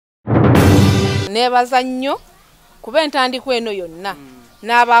nebaza nnyo kuba entandikwa eno yonna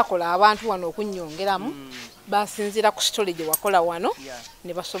n'abaakola abantu wano okunnyongeramu basinzira ku story gye wakola wano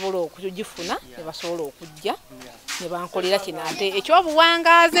ne basobola okugifuna ne basobola okujja ne bankolera kino ate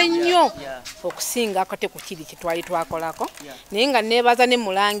ekyobuwangaazi ennyo okusinga akate ku kiri kye twali twakolako naye nga neebaza ne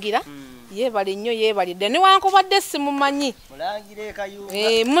Mulangira yeebale nnyo yeebalidde newankubadde simumanyi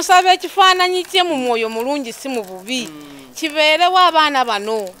musaba ekifaananyi kye mu mwoyo mulungi si mu bubi kibeerewo abaana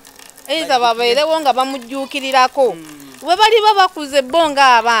bano eza babeerewo nga bamujjuukirirako we bali bakuze bo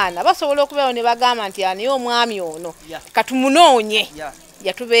nga abaana basobola okubeewo ne bagamba nti ani omwami ono katumunoonye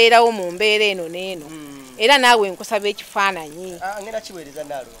yatubeerawo mu mbeera eno n'eno era naawe nkusaba ekifaananyi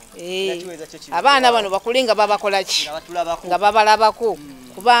abaana bano bakule nga babakola ki nga babalabako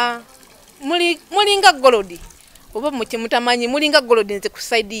kuba mulinga golodi oba mutamanyi mulinga golodi nze ku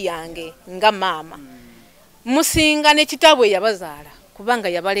saidi yange nga maama musinga ne kitabwe yabazaala kubanga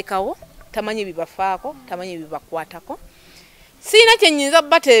yabalekawo tamanyi bibafaako tamanyi bibakwatako sina kyenyinza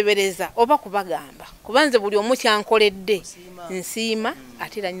batebereza oba kubagamba kubanze buli omu kyankoledde nsiima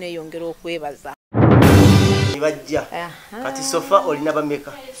ate era neeyongera okwebaza bajja kati sofa olina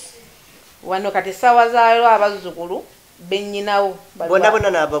bameka wano kati sawa zaayo abazzukulu bennyinawo bonna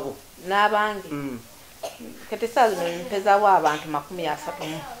n'ababo n'abange kati saa zino mpezaawo abantu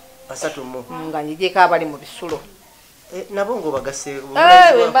 30 nga njijeko abali mu bisulo nabo ng'obagaseeko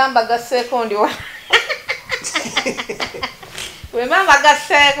wemba mbagaseeko ndi wemba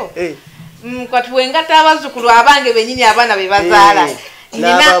mbagaseeko kati wengata abazzukulu abange bennyini abaana be bazaala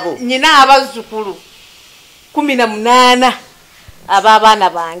nyina abazzukulu 18 ab'abaana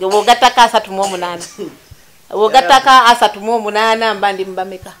bange wogataka 38 wogataka 38 mba ndi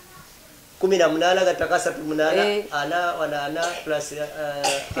mbameka 18 gataka 38 ana wanana plus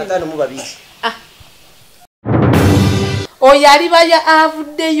 5 mu babiri oyo alibaya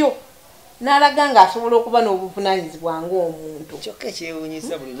avuddeyo n'alaga ng'asobola okuba n'obuvunaanyizibwa ng'omuntu kyokka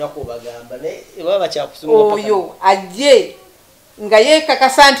ekyewuunyisa buli lunaku obagamba naye baba bakyakusunga oyo ajje nga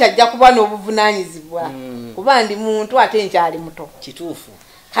yeekakasa nti ajja kuba n'obuvunaanyizibwa kuba ndi muntu ate nkyali muto kituufu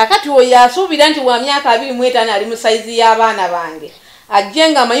kakati oyo asuubira nti wa myaka 25 ali mu sayizi y'abaana bange ajje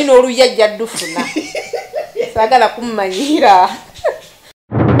nga amanyi n'oluyi ajja ddufuna saagala kummanyiira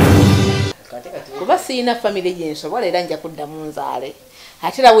kuba siina famire gye nsobola era nja kuddamu nzaale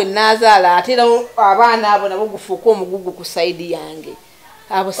ate era we naazaala ate era abaana abo nabo gufuuka omugugu ku sayidi yange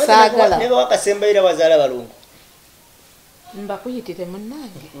abo saagala ne bawakasembaira bazaala balungu mbakuyitire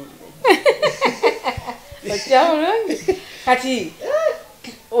munnange okyabulungi kati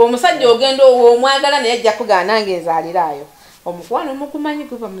omusajja ogenda omwagala naye ajja kugaana nange nzaaliraayo omukwano mukumanyi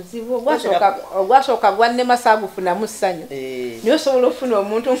guba muzibu ogwasooka gwannema saagufunamu ssanyu niyo osobola ofuna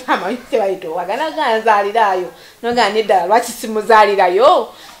omuntu ng'amanyi tebayita owagana ganzaaliraayo noga neddala lwaki simuzaalirayo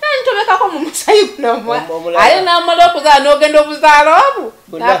ntobekako mu musayi guno aye n'amala okuzaala n'ogenda obuzaala obu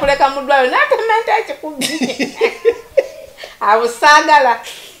n'akuleka mu ddwaliro n'atementa ekikubi abo saagala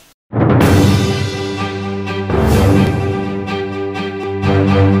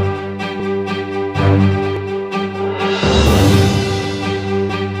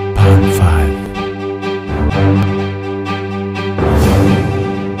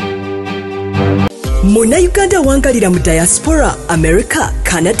Munnayuganda wangalira mu diaspora, America,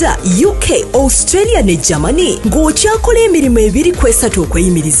 Canada, UK, Australia ne Germany ng'okyakola emirimu ebiri kwesatu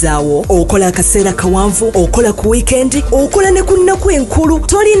okweyimirizaawo. Okola akaseera kawanvu, okola ku weekend, okola ne ku nnaku enkulu,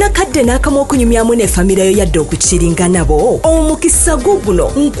 tolina kadde n'akamu okunyumyamu ne famire yo yadde okukiringa nabo. Omukisa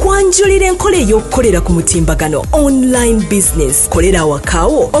guno nkwanjulira enkola ey'okukolera ku mutimbagano online business. Kolera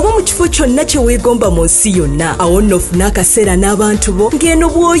awakaawo oba mu kifo kyonna kye weegomba mu nsi yonna. Awo nno ofuna akaseera n'abantu bo ng'eno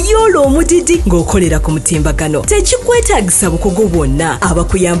bw'oyoola omudidi ng'okolera ku mutimbagano. Tekikwetaagisa bukugu bwonna.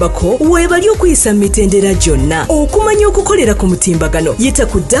 Abakuyambako weebali okuyisa mu mitendera gyonna. Okumanya okukolera ku mutimbagano yita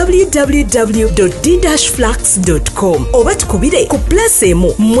ku www.d-flax.com oba tukubire ku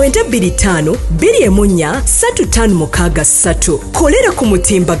 +1 925 214 3563. Kolera ku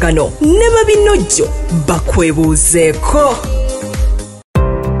mutimbagano ne babinojjo bakwebuuzeeko.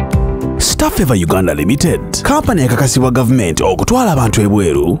 Staffever Uganda Limited, kampani ekakasibwa gavumenti okutwala abantu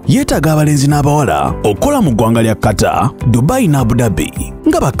ebweru, yeetaaga abalenzi n'abawala okukola mu ggwanga lya Kata, Dubai ne Abu Dhabi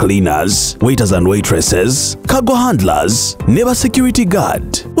nga ba cleaners, waiters and waitresses, cargo handlers ne ba security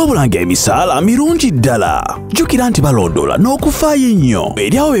guard. Wabula ng'emisaala mirungi ddala. Jjukira nti balondoola n'okufaayo ennyo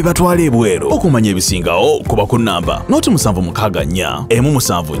eri abo be batwala ebweru. Okumanya ebisingawo kuba ku nnamba *764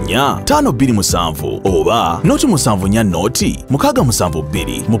 174 527 oba *740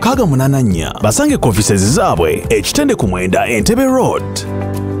 672 688. Basange ku offices zaabwe ekitende ku 9 Entebbe Road.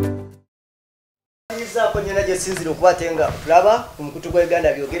 gye sinzira okubatenga tulaba ku mukutu gwa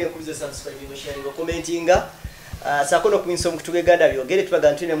Uganda byogere kubizo subscribe sharing commentinga sakono kuinso mukutu gwa Uganda byogere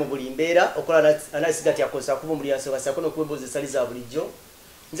tubaga ntine mu Buli Embeera okola analysis gati yakosa kubumbuli yaso sakono kwemboze saliza bulijjo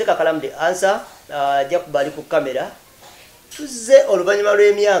nze KAKALAAMU the answer ajja kubali ku kamera tuze oluvanyuma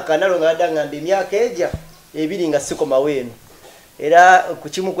lw'emyaka Nalongo adangambe emyaka eja ebiri nga sikoma wenu era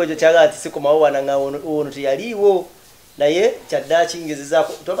kuchimu kwejo kyaga ati sikoma wana nga ono tiyaliwo naye kyaddaaki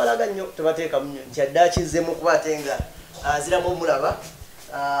ngezezaako tobalaga nnyo tobateeka nnyo kyaddaaki nzemu kubatenga aziramu omulaba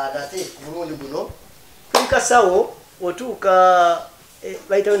nate ku mulundi guno kulikasawo otuuka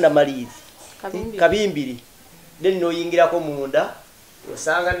bayitawo namaliri kabimbiri then noyingirako munda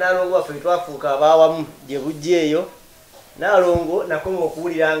osanga Nalongo waffe twafuuka Abawamu gye bujja eyo Nalongo nakoma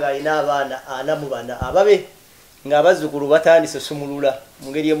okuwulira nga alina abaana 4 ababe ng'abazzukulu batandise sumulula mu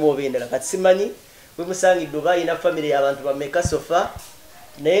ngeri emu oba endala kati simanyi bwe musangidde oba alina famire y'abantu bameka sofa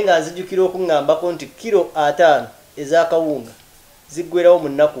naye nga nzijukira okuŋŋambako nti kilo 5 ez'akawunga ziggwerawo mu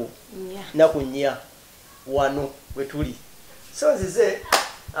nnaku 4 wano we tuli so nzize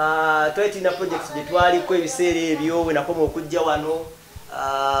twetina project gye twaliko ebiseera ebyo we nakoma okujja wano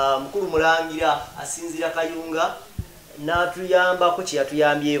mukulu mulangira asinzira Kayunga n'atuyambako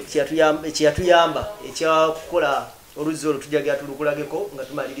kyeyatuyamba ekyakukola oluzzi olwo tujagira tulukulageko nga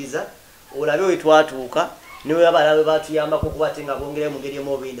tumaliriza olabe we twatuuka niwe abalabe batuyambako okubatenga bongerayo mu ngeri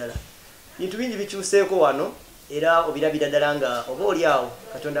emu oba endala bintu bingi bikyuseeko wano era obirabira ddala nga oba oli awo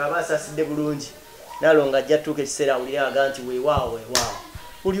Katonda aba asaasidde bulungi Nalongo ajja tuuka ekiseera awulira aga nti weewaawo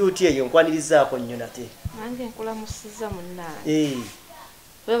uli otya eyo nkwanirizaako nnyo nate nange nkulamusiza munnange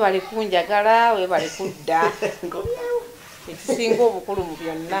webali kunjagala webali kudda ekisinga obukulu mu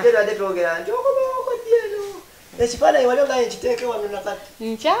byonna ate twogera nti okomaoko dyeno ekifaananyi wali ogaye nkiteeke wano nakati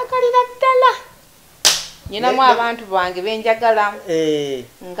nkyakalira ddala nyinamu abantu bange benjagala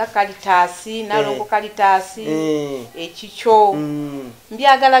nga Kalitaasi Nalongo Kalitaasi ekikyo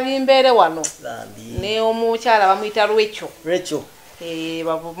mbyagala bimbeere wano ne omukyala bamuyita Rachel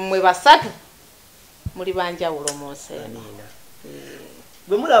mwe basatu muli banjawulo mu nsi eno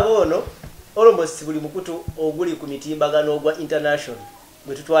bwe mulaba ono almost buli mukutu oguli ku mitimbagano ogwa international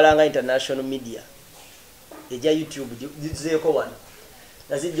bwe tutwalanga international media eja YouTube zizeeko wano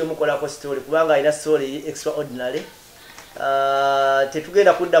nazijja mukolako story kubanga alina story extraordinary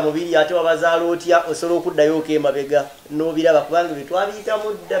tetugenda kudda mubiri ate wabazaala otya osobola okuddayo okemabega n'obiraba kubanga bye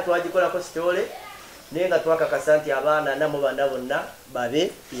twabiyitamu dda twagikolako story naye nga twakakasa nti abaana namu banda bonna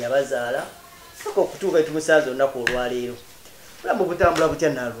babe yabazaala soko okutuuka etumusanze olunaku olwaleero obulamu butambula butya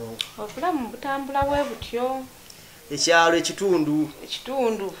Nalongo obulamu butambula bwe butyo ekyalo ekitundu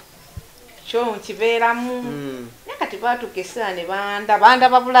kyo nkibeeramu naye kati baatuuka essaawa ne banda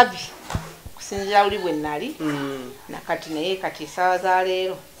babulabi kusinzira luli bwe nnali nakati naye kati essaawa za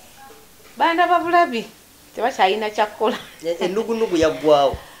leero banda babulabi tebakyalina kyakkola ennugunugu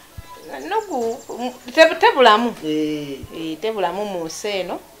yaggwawo tebulamu mu nsi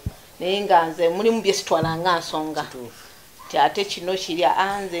eno naye nga nze mulimu bye sitwala nga nsonga ate kino kiri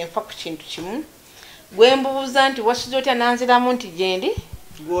nze nfa ku kintu kimu gwe mbuuza nti wasuze otya nanziramu nti gyendi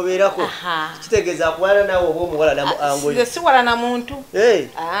gwobeerako kitegeeza akuwalana naawe oba omuwalana mu angoyo nze siwalana muntu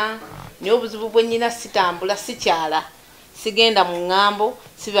naye obuzibu bwe nnyina sitambula sikyala sigenda mu ŋŋambo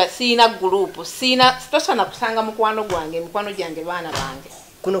siina gurupu tosobola kusanga mukwano gwange emikwano gyange baana bange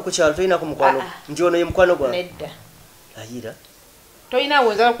kuno ku kyalo tolinaku mukwano nti ono ye mukwano gwange nedda ayira tolina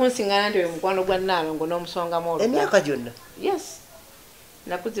wenzala kunsiŋŋana nti oyo mukwano gwa Nalongo n'omusongamu olugalo emyaka gyonna yes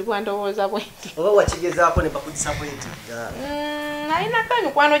nakuzibwa ndowooza bwenti oba wakigezaako ne bakudisappointi nalinako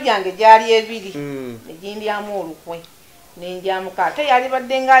emikwano gyange gyali ebiri negindyamu olukwe nenjamuka ate yali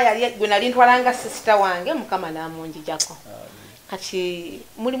badde nga gwe nali ntwalanga sisita wange Mukama n'amunjijako kati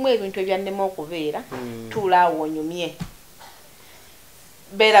mulimu ebintu ebyannema okubeera tuulaawo onyumye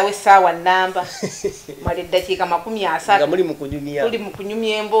beerawo essaawa nnamba mali eddakiika 30 tuli mu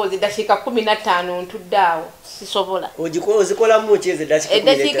kunyumya emboozi eddakiika 15 ntudde awo sisobola ozikolamu ki ezo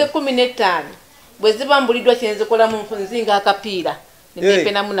eddakiika 15 bwe ziba mbuliddwa kyenzikolamu nzinga akapiira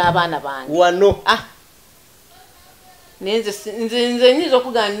nenepenamu n'abaana bange wano nze nyinza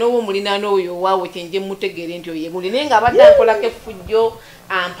okugana n'owo mulinaana oyo waawo kyenje mutegeere nti oye muli naye nga abadde akolako effujjo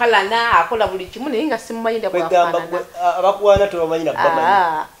ampalana akola buli kimu naye nga simumanyi abakuwaana tebamanyi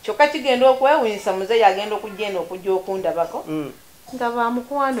nabamanyi kyokka kigenda okwewunyisa muzeeyi agenda okujja eno okujja okundabako nga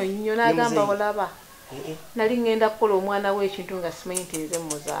bamukwano nnyo n'agamba olaba nali ngenda kukola omwana we ekintu nga simanyi nti nze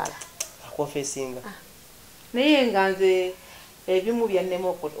muzaala naye nga nze ebimu byannema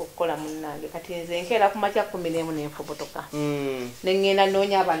okukola munnange kati nze nkeera ku makya 11 n'enfobotoka nengenda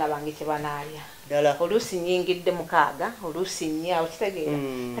noonya abaana bange kye banaalya oluusi nyingidde 6 oluusi 4 okitegeera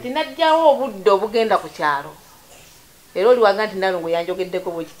kati najjawo obudde obugenda ku kyalo era oli waga nti Nalongo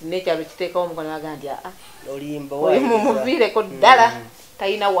yanjogeddeko bwe kiti n'ekyalo kiteekawo omukono waga nti olimba mumuviireko ddala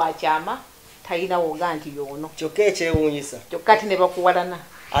talina wakyama talina woga nti yoono kyokka ekyewuunyisa kyokka ati ne bakuwalana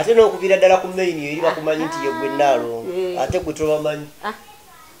ate n'okuviira ddala ku maini eri bakumanyi nti ye gwe Nalongo ate gwe tobamanyi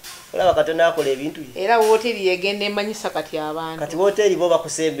olaba Katonda akola ebintu bye era wooteri yegenda emanyisa kati abantu kati wooteri bo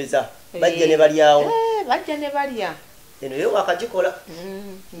bakusembeza bajja ne balyawo bajja ne balya eno yo wakagikola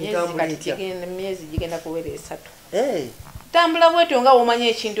myezi gigenda kuwera 3 tambula bwetyo nga womanya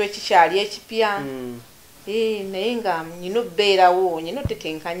ekintu ekikyali ekipya naye nga nyina obbeerawo nyina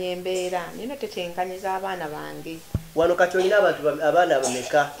otetenkanya embeera nyina otetenkanyiza abaana bange wano kati olina abaana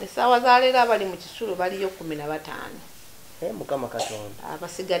bameka essaawa za leero abali mu kisulo baliyo 15 Mukama Katonda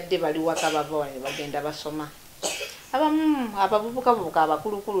abasigadde bali waka bava wano bagenda basoma abamu abavubuka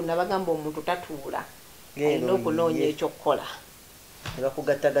abakulukulu nabagamba omuntu tatuula alina okunoonya ekyokukola ne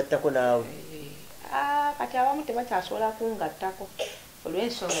bakugattagattako naawe kati abamu tebakyasobola kungattako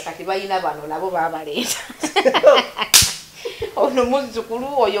olw'ensonga kati balina bano nabo babaleeta ono muzzukulu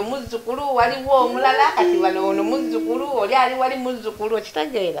oyo muzzukulu waliwo omulala kati bano ono muzzukulu oli ali wali muzzukulu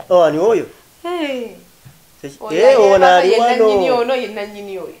okitegeera ani oyo ono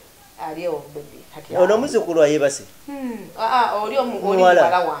yenanyini oyo aliwo bebe ono muzzukulu ayebase oli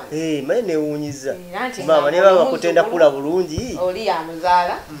omuwala wange manye newuunyiza maama ne baba bakutenda kula bulungi oli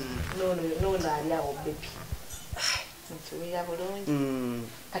yamuzaala nono ali awo bebe nkiwira bulungi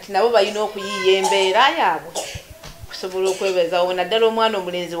kati nabo balina okuyiiya embeera yaabwe kusobola okwebezawo naddala omwana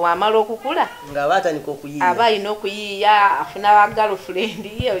omulenzi wamala okukula ng'aba atandika okuyiiya aba alina okuyiiya afuna ba girlfriend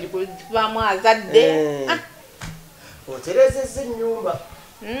kubamu azadde oterezezza ennyumba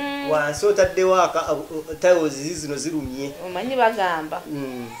wansi otaddewo tayozi zino zirumye omanyi bagamba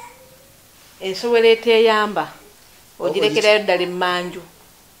ensobola eteyamba ogirekerayo ddala emmanju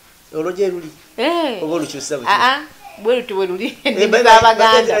olwo gye luli oba olukyusa bwe luti bwe luli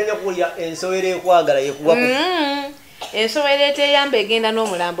endimizabaganda ensobola ekwagala yekuwaku ensobola eteyamba egenda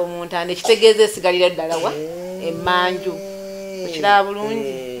n'omulambo mu ntaana ekitegeeza esigalira ddala wa emmanju okiraba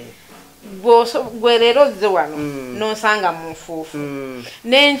bulungi gwe leero ozze wano n'onsanga mu nfuufu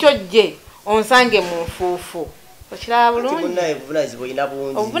n'enkyoje onsange mu nfuufu okiraba bulungi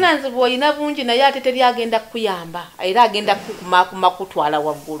obuvunaanyizibwa olina bungi naye ate teri agenda kukuyamba era agenda kukumakuma kutwala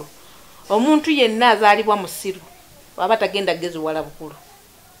waggulu omuntu yenna azaalibwa musiru waba tagenda geziwala bukulu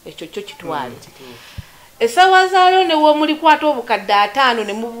ekyo kyo kitwale essaawa zaalo ne womulikwata obukadde 5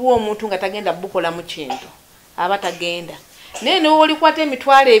 ne mubuwa omuntu nga tagenda bukolamu kintu aba tagenda naye newolikwata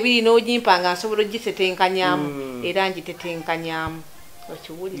emitwalo 2 n'ogimpa nga nsobola ogitetenkanyaamu era ngitetenkanyaamu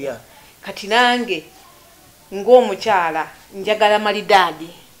okiwulira kati nange ng'omukyala njagala malidaadi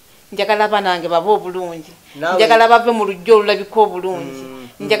njagala banange babe obulungi njagala bave mu lujja olulabika obulungi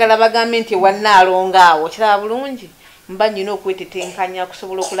njagala bagambe nti ewa Nalongo awo kiraba bulungi mba nyina okwetetenkanya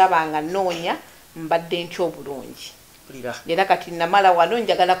kusobola okulaba nga nnoonya mbadde ntya obulungi era kati namala wano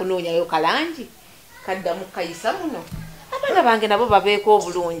njagala kunoonyayo kalangi kaddamu kayisa muno abaana bange nabo babeeko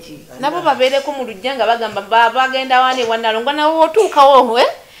obulungi nabo babeereko mu lujja nga bagamba bagenda wani ewa Nalongo nawe otuukawo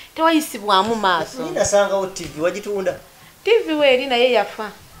tewayisibwamu maaso nasangawo TV wagitunda TV weeri naye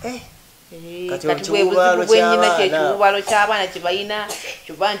yafa kati bwebuzibu bwenyina kyekiwubalo ky'abaana kyebalina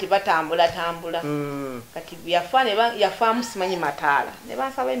kiba nti batambulatambula kati yafaamu simanyi mataala ne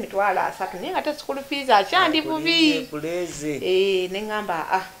bansaba emitwalo 3 naye nga tesikulu fiizi akyandi bubi ne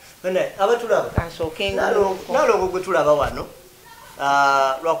ŋŋamba abatulaba kansooke Nalongo gwe tulaba wano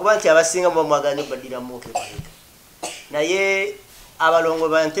lwakuba nti abasinga muba mwagala baddiramu okebaleeta naye abalongo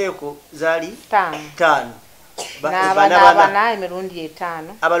banteeko zaali 5 n'abaana emirundi 5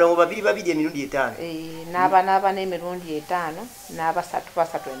 abalongo 2 emirundi 5 n'abaana emirundi 5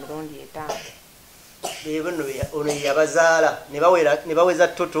 n'abasatu emirundi 5 ono yabazaala ne baweza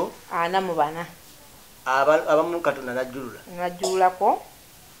toto 44 abamu Katonda najjululako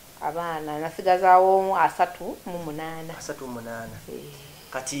abaana nasigazaawo 38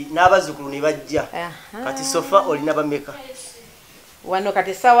 kati n'abazzukulu ne bajja kati sofa olina bameka wano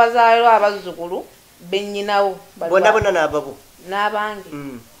kati essaawa zaayo abazzukulu bennyinawo bonna n'ababo n'abange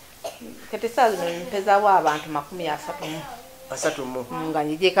kati essaawa zino mpezaawo abantu 30 nga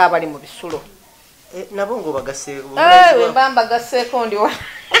nyigyeko abali mu bisulo nabo ng'obagaseeko wemba mbagaseeko ndi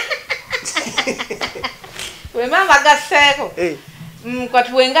wemba mbagaseeko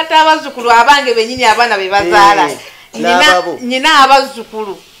kati wengatta abazzukulu abange bennyini abaana be bazaala nyina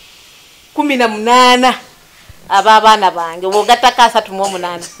abazzukulu 18 abaana bange wogattako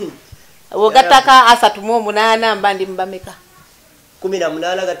 38 wogattako 38 mba ndi mbameka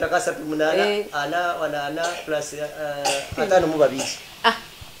 18 gattako 38 4 plus 5 mu 2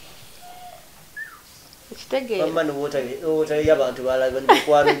 Ekitegeera. Mama no wota y'abantu balaba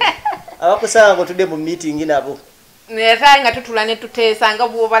ndikwano. Abakusanga tudde mu meeting nabo. Nesanga tutula ne tuteesa nga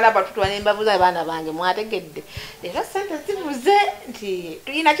bwobalaba tutula ne mbabuza abaana bange mwategedde. Era sente zibuze nti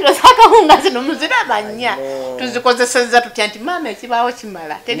tuyina kilo zakahunga zino muzirabanya. Tuzikozesezza tutya nti mama ekibaawo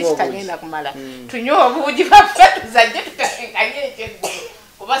kimala. Teri kitagenda kumala. Tunywa obuugi baffe tuzajje tutekanye ekyeggulo.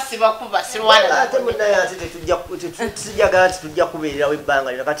 Kuba sibakuba sirwana. Ate munnaye ate tujjaga nti tujja kubeererawo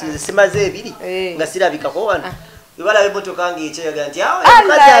ebbanga lino kati nze simaze ebiri nga sirabikako wano. Ibala beboto kangi ichega nti awo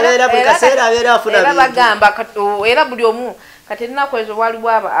kati abera buli kaseera abera afuna era bagamba era buli omu kati nako ezo wali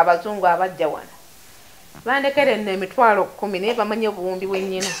bwaba abazungu abajja wano bandekere ne emitwalo 10 ne bamanye obuwumbi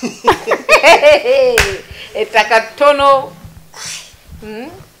bwennyina ettaka ttono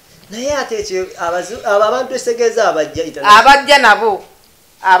naye ate ekyo abantu esegeza abajja nabo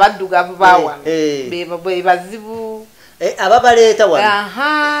abaddugavu bawana be bazibu ababaleeta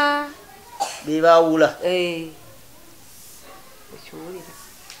wano bebawula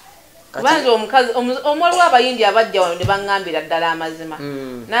kubanza omukazi omwali w'abayindi abajja wano ne baŋŋambira ddala amazima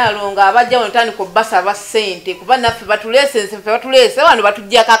Nalongo abajja wano tandika obbasaba ssente kuba naffe batuleese wano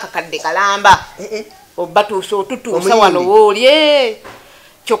batuggyako akakadde kalamba obbatuusa otutuusa wano wooli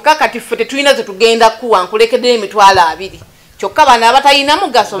kyokka kati ffe tetulina ze tugenda kuwa nkulekeddeyo emitwalo 2 kyokka bano abatalina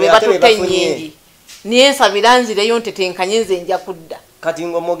mugaso be batutta ennyingi niye nsabira nzireyo ntetenkanye nze nja kudda kati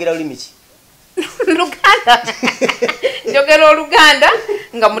ng'omwogera lulimi ki Luganda njogera Oluganda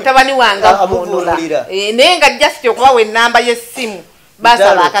nga mutabani wange avunula naye nga just okubawa ennamba y'essimu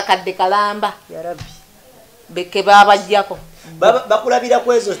basaba akakadde kalamba ya rabbi beke babajjako bakulabira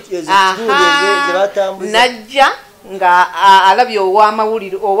ku ezo ze batambuza najja nga alabye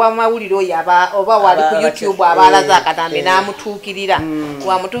owamawulire oyo oba wali ku YouTube abalaza akatambe n'amutuukirira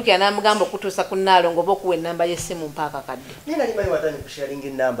wamutuukira n'amugamba okutuusa ku Nalongo oba okuwa ennamba y'essimu mpaka akakadde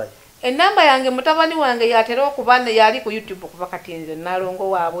Enamba yange mutabani wange yatera okuba yali ku YouTube kuba kati nze Nalongo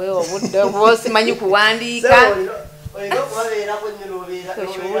waabwe obudde bwosimanyi kuwandiika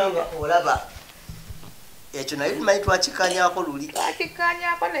olaba ekyo naye tumanyi twakikanyako luli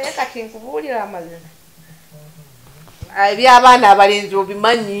twakikanyako naye kati nkubuulira amazima eby'abaana abalenzi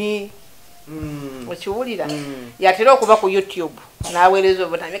obimanyi okiwulira yatera okuba ku YouTube n'aweereza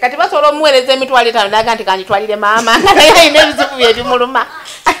obutami kati basobola omuweereza emitwalo 5 naga nti kanjitwalire maama nga naye alina ebizibu byebimuluma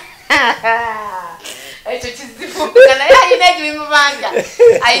ekyo kizibu naye alina egibimubanja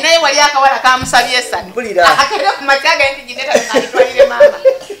alinayo wali akawala kamusabye esatu akagenda ku makyaga nti giteta kanjitwalire maama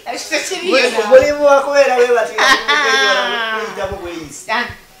mulimu wakubeera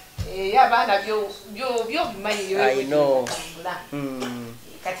abaana byobimanyi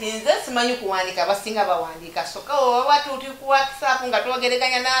kati nze simanyi kuwandiika abasinga bawandiika soka oba tuti ku WhatsApp nga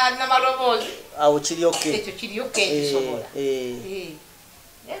twogeraganya n'amaloboozi awo kiryoke ekyo kiryoke nkisobola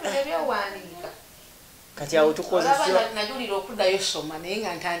ebyowandiika kati awo tukozesa najulira okuddayo soma naye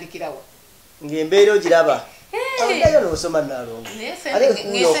nga ntandikirawo ng'embeera ogiraba ayo n'osoma Nalongo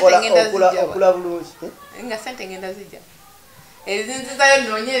okula bulungi nga sente ngenda zijja ezinzizayo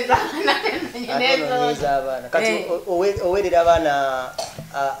nonyeza abaana kati owerera abaana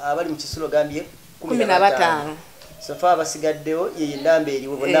abali mu kisulo gambye 15 sofa abasigaddewo ye ennamba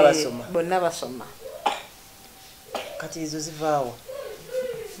eriwo bonna basoma kati ezo zivaawo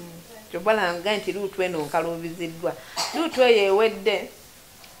Jobalanga nti Lutu eno nkalubiziddwa Lutu eyo ewedde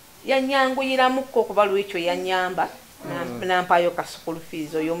yanyanguyiramuko kuba lwekyo yanyamba nampayo ka school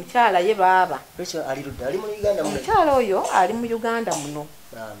fees oyo omukyala ye baaba omukyala oyo ali mu Uganda muno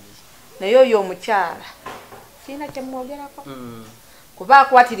naye oyo omukyala kiina kyemwogerako kuba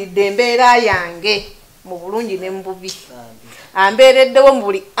akwatiridde embeera yange mu bulungi ne mu bubi ambeereddewo mu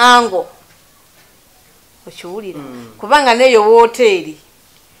buli ango okiwulira kubanga neyo woteeri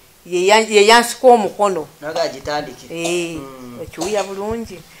ye yansika omukono okiwulira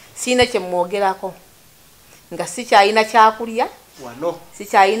bulungi siina kyemwogerako nga sikyalina kyakulya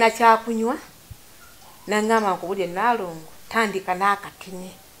sikyalina kyakunywa nangamba nkubulye Nalongo tandika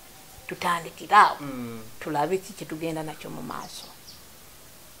n'akatini tutandikiraawo tulabe ki kyetugenda nakyo mu maaso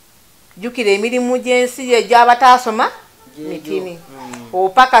jjukira emirimu gy'ensi egy'abataasoma mitini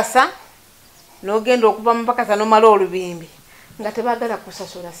opakasa n'ogenda okuva mu pakasa n'omala olubimbi nga tebagala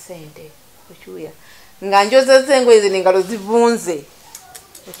kusasula ssente okiwulira nga njozezza engoye zino engalo zivunze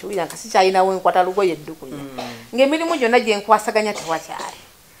okiwulira nga sikyalinawo enkwata lugoye eddukunya ng'emirimu gyonna gye nkwasaganya tewakyali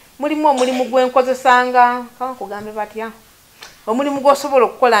mulimu omulimu gwe nkozesanga kaba kugambe batya omulimu gw'osobola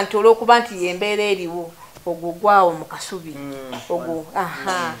okukola nti olw'okuba nti yembeera eriwo ogwo gwawo mu kasubi ogwo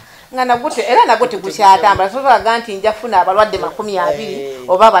nga nagote era nagote gukyatambula sosola nti nja funa abalwadde 20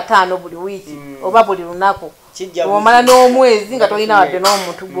 oba 5 buli wiiki oba buli lunaku omala n'omwezi nga tolina wadde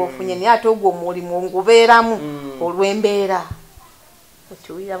n'omuntu gwofunye naye ate ogwo omulimu ngubeeramu olw'embeera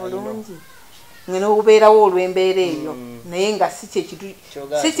okiwulira bulungi ngene obeerawo olw'embeera eyo naye nga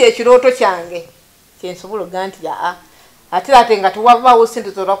si kyekirooto kyange kyensobola oga nti ate nga tewabaawo sente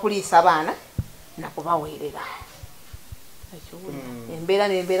zolwakuliisa abaana nakubaweerera embeera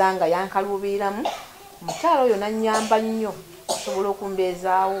nembeera nga yankaluubiramu omukyala oyo nanyamba nnyo osobola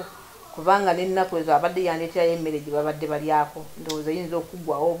okumbeezaawo kubanga n'ennaku ezo abadde yandeeterayo emmere gye babadde balyako ndowooza eyinza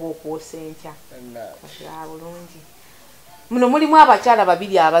okuggwawo oba okwosa enkya okiraba bulungi muno mulimu abakyala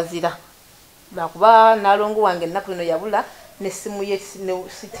 2 abazira lwakuba Nalongo wange ennaku zino yabula nessimu ye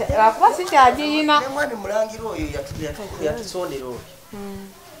lwakuba sikyagiyina mwami mulangira oyo yatusondera oyo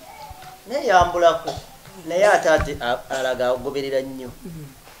naye yambulako naye ate alaga agoberera nnyo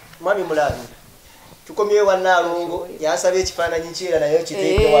mwami mulangira tukomyewo wa Nalongo yasabye ekifaananyi kyera naye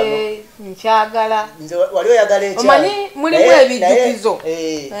kiteeke wano nkyagala wali oyagala ekyala omanyi mulimu ebijjukizo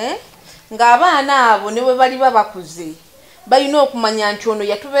ng'abaana abo ne bwe bali bakuze balina okumanya nti ono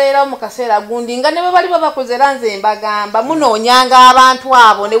yatubeerawo mu kaseera gundi nga ne bwe bali bakuze era nze mbagamba munoonyanga abantu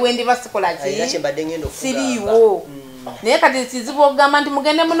abo ne wendi basikola siriiwo naye kati kizibu okugamba nti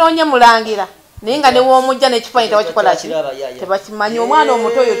mugende munoonye mulangira naye nga ne woomujja n'ekifaanyi tebakikola tebakimanyi omwana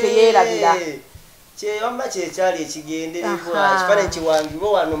omuto oyo teyeerabira kyeyamba kyekyali ekigendererwa ekifaananyi kiwangibwe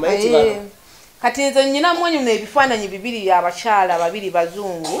wano maye kibano kati nze nnyina mwenyu n'ebifaananyi 2 abakyala 2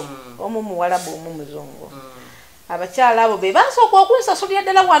 bazungu omu muwalabu omu muzungu abakyala abo be basooka okunsasulira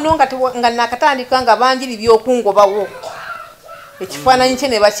ddala wano nga nakatandika nga banjiri byokungobawo ekifaananyi kye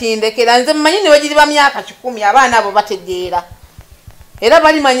ne bakindekera nze mmanyi ne bagiri ba myaka 10 abaana abo bategeera era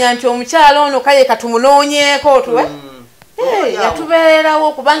balimanya nti omukyala ono kaye katumunoonyeeko tuwe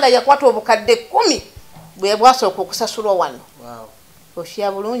yatubeerawo kubanga yakwata obukadde 10 bwe bwasooka okusasulwa wano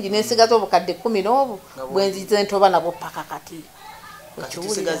okya bulungi n'ensigaza obukadde 10 n'obwo bwenzize ntoba nabwo paka kati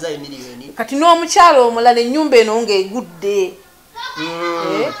kati n'omukyala omulala ennyumba eno ng'egudde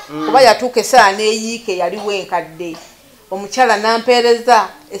kuba yatuuka essaawa n'eyiike yaliwo enkadde omukyala nampeereza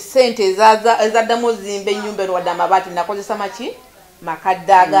essente ezaddamu ozimba ennyumba eno wadde amabaati nakozesa maki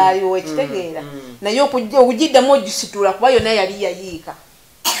makadde agaaliwo ekitegeera naye okugiddamu ogisitula kuba yonna yali yayiika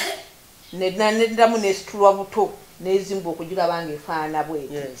neddamu nesitulwa buto nezimba okugiraba nga efaanana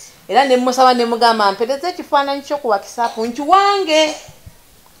bweti era nemusaba nemugamba mpereza ekifaananyi kyo ku WhatsApp nkiwange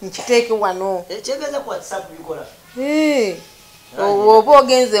nkiteeke wano oba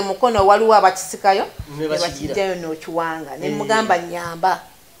ogenze mukono waliwo abakisikayo nebakijjayo n'okiwanga nemugamba nyamba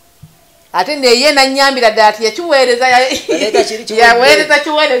ate neye nanyambira ddala ti yakiweereza yaweereza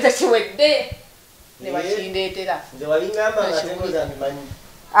kiweereza kiwedde nebakindeetera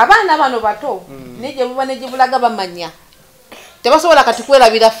abaana bano bato neje buba neje bulaga bamanya tebasobola kati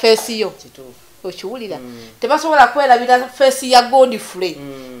kwerabira feesi yo okiwulira tebasobola kwerabira feesi ya Godfrey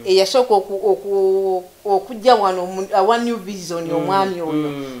eyasooka okujja wano awa New Vision omwami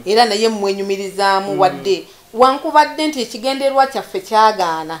oyo era naye mmwenyumirizaamu wadde wankubadde nti ekigenderwa kyaffe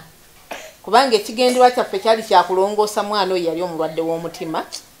kyagaana kubanga ekigenderwa kyaffe kyali kyakulongoosa mwana oyo yali omulwadde w'omutima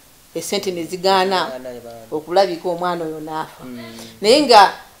esente nezigaana okulabika omwana oyo naafa naye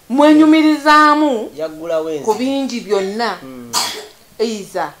nga mwenyumirizaamu ku bingi byonna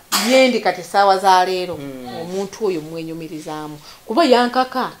eiza yendi kati saawa za leero omuntu oyo mwenyumirizaamu kuba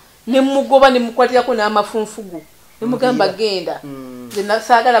yankaka nemugoba nemukwatirako n'amafunfugu nemugamba genda nze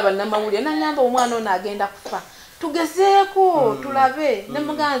saagala bannamawulire nangamba omwana ono agenda kufa tugezeeko tulabe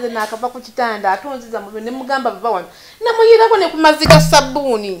nemugamba nze naakava ku kitanda atonziza mubi nemugamba bava wano namuyirako ne ku mazzi ga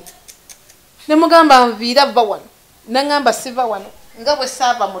sabbuuni nemugamba nviira bva wano nangamba siva wano nga bwe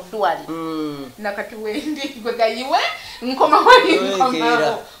saava mu ddwaliro nakati wendi gwe gayiwe nkoma wali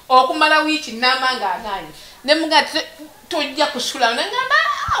nkomawo okumala wiiki namanga agaanyi nemugamba tojja kusula nangamba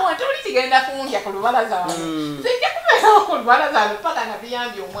wate oli kigenda kundya ku lubalaza wano nzijja kubeerawo ku lubalaza wano paka nga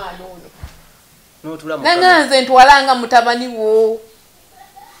biyambye omwana ono nanganze ntwalanga mutabani wo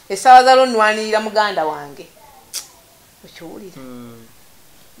essaawa zalo nnwanirira muganda wange okiwulira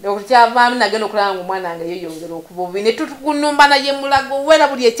okukyavaamu nagenda okulaba nga omwana wange yeyongera okuba obubi ne tukunumba naye mulago wera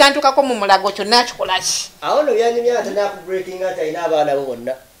buli ekyantukako mu mulago kyonna akikolaki awo no byanyumya ate nakubreaking ate alina abaana bo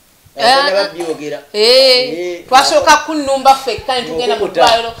bonna babyogera twasooka kunumba ffekka ne tugenda mu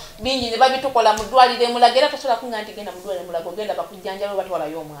ddwaliro bingi ne babitukola mu ddwaliro emulago era tosobola kunga nti genda mu ddwaliro emulago ogenda bakujjanjaba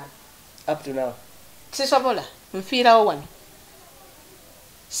batwalayo omwana up to now sisobola nfiirawo wano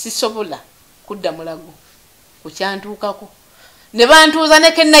sisobola kudda mulago kukyantuukako ne bantuuza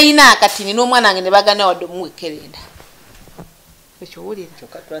ne ke nayina akatini n'omwana wange ne bagana wadde omuwekerenda ekiwulira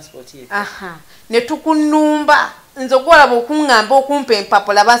kyokka transport ye aha ne tukunumba nze gwalaba okuŋŋamba okumpa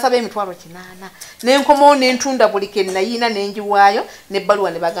empapula bansaba emitwalo 8 n'enkomawo n'entunda buli kenayina n'enjiwaayo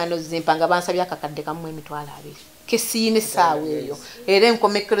n'ebbaluwa ne baganda ozimpa nga bansabye akakadde kamu emitwalo 2 kesiine essaawa eyo era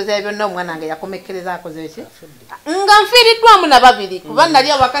enkomekkereza ya byonna omwana nga yakomekkereza akoze ki nga nfiiriddwamu na babiri kuba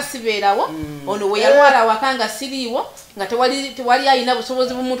nali awaka sibeerawo ono we yalwala awaka nga siriiwo nga tewali ayina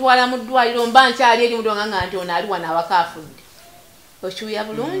busobozi bumutwala mu ddwaliro mba nkyali eri mudonga nga nti ono ali wano awaka afudde okiwuya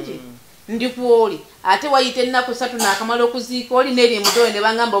bulungi ndi kwoli ate wayita ennaku 3 n'akamala okuziika oli n'eri mudoyo ne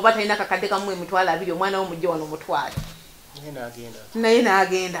bangamba oba talina kakadde kamu emitwalo 2 omwana wo mujje wano mutwale naye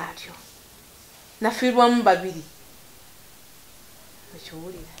n'agenda atyo nafiirwamu babiri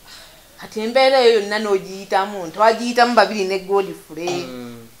okiwulira kati embeera eyo yonna n'ogiyitamu twagiyitamu babiri ne Godfrey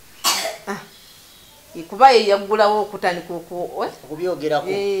kuba ye yaggulawo okutandika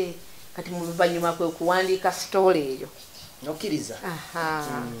okubyogerako kati mu luvannyuma kwe kuwandiika sitole eyo nokkiriza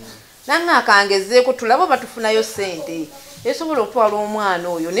nange akangezeeko tulabo batufunayo ssente esobola okutwala omwana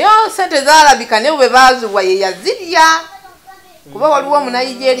oyo naye ssente zaalabika ne bwe baazibwa ye yazirya kuba waliwo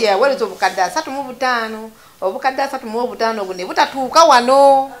omunayigeria yaweereza obukadde 35 obukadde 35 obwo ne butatuuka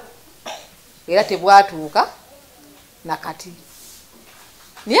wano era tebwatuuka nakati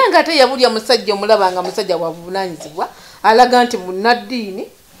naye nga ate yabulya musajja omulaba nga musajja wa buvunaanyizibwa alaga nti munnaddiini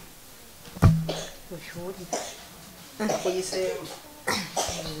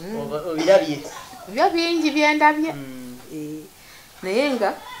byo bingi byendabye naye nga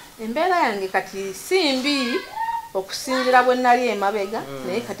embeera yange kati simbi okusinzira bwe nali emabega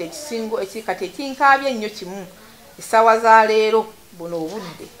naye kati ekinkaabye ennyo kimu essaawa za leero buno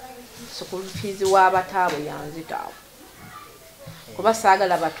obudde school fees w'abataabwe yanzitaawo kuba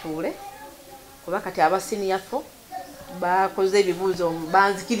saagala batuule kuba kati abasiniyafo bakoze ebibuuzo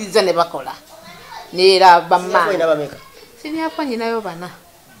banzikiriza ne bakola neera bammaani siniyafo nyinayo 4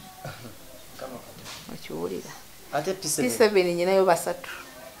 okiwulira ate P7 nyinayo 3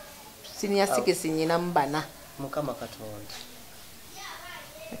 siniya 6 nyinamu 4 mukama katonda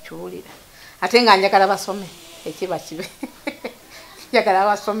okiwulira ate nga njagala basome ekiba kibe njagala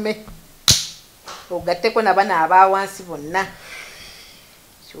basome ogatteko nabana abawansi bonna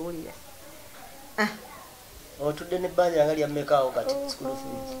okiwulira otudde nebbanja nga lyammekaawo kati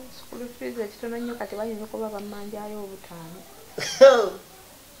school fees ekitono nnyo kati banyinza okuba bammanjayo 5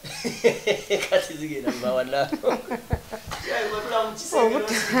 kati zigenda mbawanako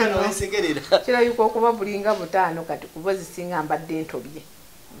kirabika okuba bulinga 5 kati kuba zisinga mbadde ntobye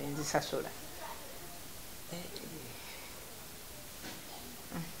nenzisasula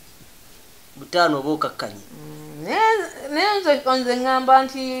butaano oba okakkanyi naye nze ŋŋamba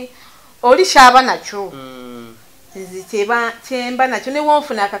nti oli kyaba nakyo kyemba nakyo ne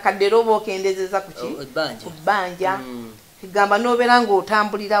wonfuna akakadde era oba okendezeza ku bbanja kigamba n'obeera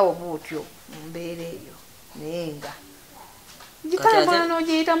ng'otambulirawo bwotyo mu mbeera eyo naye nga gikala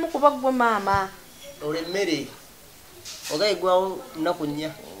n'ogiyitamu kuba gwe maama olw'emmere ogayigwawo nnaku 4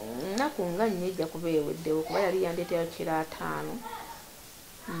 nnaku nga 4 ejja kuba eweddewo kuba yali yandeetera kiro 5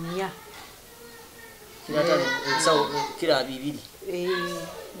 4 kiro 2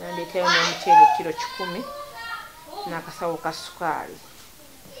 nandeeterayo n'omuceere kiro 10 n'akasawo ka sukaali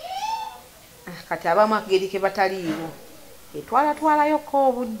kati abamu akageri ke bataliiwo etwalatwalayoko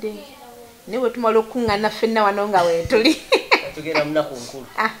obudde naye bwe tumala okuŋŋaana ffenna wano nga weetuli tugenda munaku nkulu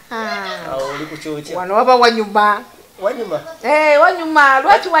awo oli ku kyokya wano waba wanyuma wanyuma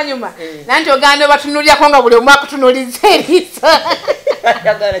lwaki wanyuma nanti oganda batunulyako nga buli omu akutunuliza eriiso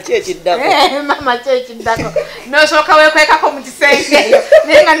mama kyekiddako nosooka wekwekako mu kisenge eyo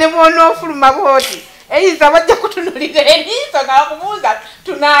naye nga ne bwonoofuluma bwoti eyinza bajja kutunulira eriiso nga bakumuuza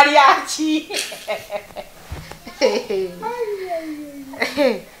tunaalyaki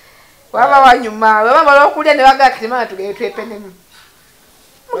waba wanyuma baba bala okulya ne bagaa kati mama tugende twepenemu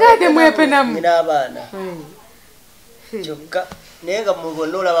mugende mwepenamu n'abaana kyokka naye nga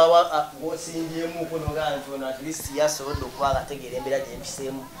mubonna olaba osimbyemu noga nti ono at least yasobodde okuba agategeera embeera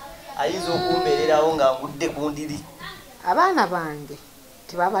gyempiseemu ayinza okumbeererawo nga ngudde ku ndiri abaana bange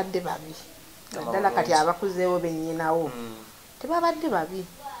tebabadde babi ddala kati abakuzeewo bennyinawo tebabadde babi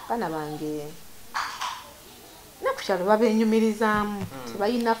baana bange nakukyalo babenyumirizaamu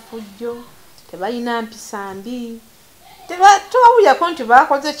tebalina fujjo tebalina mpisa mbi tebawulyako nti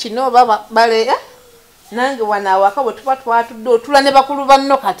bakoze kino oba bale nange wanaawaka bwe tuba twatudde otula ne bakulu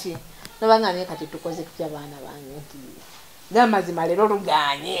banno kati nobanga naye kati tukoze tutya baana bange nti gamazima leero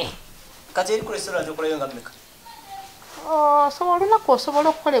luganye kati eri ku restaurant okolayo nga mmeka osobola olunaku osobola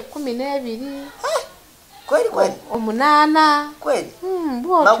okukola 12 kweli 8 kweli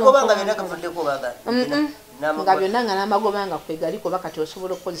magobanga byonna gavuddeko baga nga byonna nga n'amagoba nga kwegaliko bakati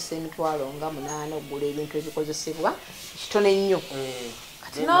osobola okukozesa emitwalo nga 8 okugula ebintu ebikozesebwa kitone nnyo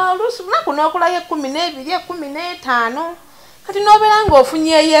kati n'oluusi lunaku n'okulayo 12 15 kati n'obeera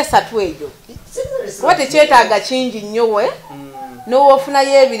ng'ofunyeeyo 3 egyo kuba tekyetaaga kingi nnyo we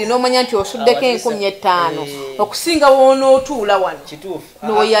n'owofunayo 2 n'omanya nti osuddeko 15,000 okusinga woonootuula wano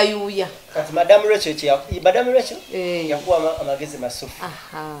n'oyayuuya kati Madam Rachel yakuwa amagezi masufu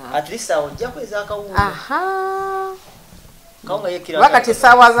at least awo ojja kweza akawunga wakati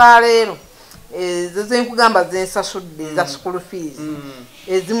essaawa za leero ezo zenkugamba zensasudde za school fees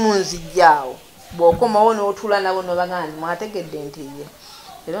ezimu nzijjaawo bw'okomawo n'otuula nabo nobagamba mwategedde nti ye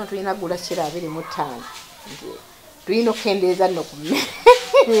era tulina gula kiro 25 tulina okukendeeza nno ku mmere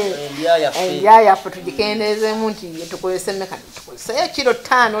endya yaffe tugikendeezemu nti tukozese meka tukozeseyo kiro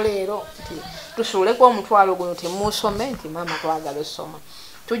 5 leero nti tusuuleko omutwalo guno temusome nti maama twagala osoma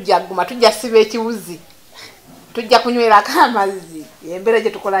tujja guma tujja siba ekiwuzi tujja kunywerako amazzi embeera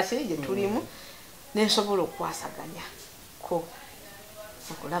gye tukola kiri gye tulimu nensobola okukwasaganya ko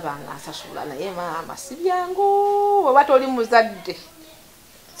okulaba nga nsasula naye maama si byangu oba toli muzadde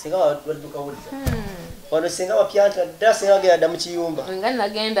singa wadduka wulira wano singa wapyanta dda singa wagenda mu kiyumba nga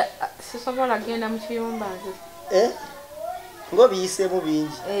nagenda sisobola genda mu kiyumba nze ng'obiyiseemu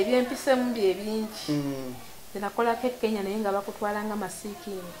bingi ebyempisemu bye bingi nakolako Kenya naye nga bakutwala nga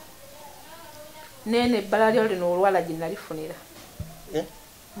masiikiini nene ebbala lyo lino olwala gye nalifunira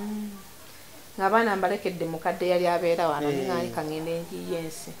ng'abaana mbalekedde mukadde yali abeera wano ningaalika ngenda enjiiye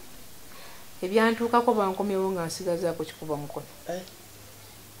ensi ebyantuukako bankomyewo nga nsigazaako kikuba mukono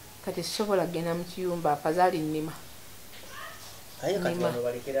kati sisobola kgenda mu kiyumba apazaali nnima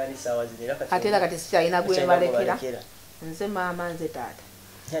ate era kati sikyalina gwe mbalekera nze maama nze taata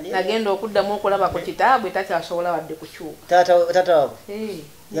nagenda okuddamu okulaba ku kitaabu etakyasobola wadde kukyuka taata waabwe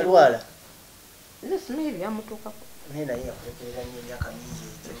yalwala nze simanyi byamutuukako naye yakulekerera nnyo emyaka mingi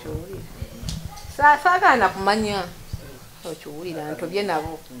ekyowulira saagaana kumanya okiwulira ntobye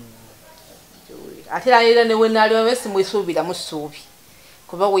nabo ate era newe naliwe simwesuubiramu ssuubi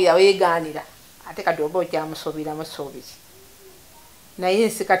kuba we yaweegaanira ate kati oba okyamusuubiramu ssuubi naye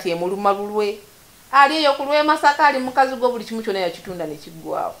ensi kati emuluma lulwe ali eyo ku lw'e Masaka ali mukazi gwo buli kimu kyonna yakitunda ne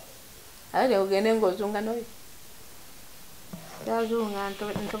kiggwawo ate ogende ng'ozunga noyo yazunga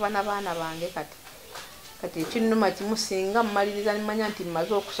ntoba n'abaana bange kati ekinnuma kimu singa mmaliriza nimanya nti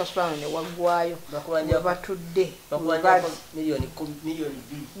mmaze okusasula wano ne waggwayo batudde miliyoni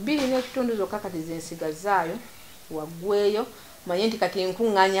 2 n'ekitundu zokka kati zensigazaayo waggweeyo manye nti kati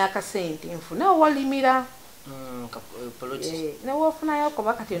nkuŋŋaanya akasente nfune owalimira newofunayo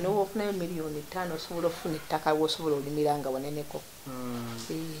kuba kati newofunayo miliyoni 5 osobola okufuna ettaka wosobola olimira nga waneneko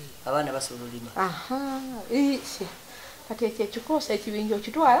abaana basobola olima kati ekyo ekikoosi ekibinja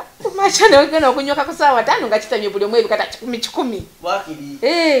okitwala kumakya nogenda okunyoka ku ssaawa 5 nga kitamye buli omu ebikata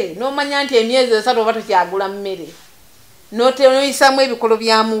 10 n'omanya nti emyezi 3 oba tokyagula mmere noyisaamu ebikolo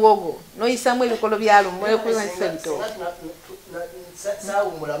bya muwogo noyisaamu ebikolo bya lumwekusa ebitooke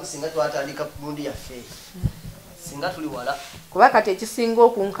saawumulamu singa twatandika bundi yaffe singa tuli wala kuba kati ekisinga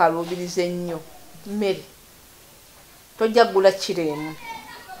okunkaluubiriza ennyo mmere tojja kugula kiremu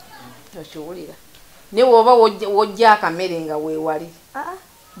okiwulira ne woba wojja akamere nga weewali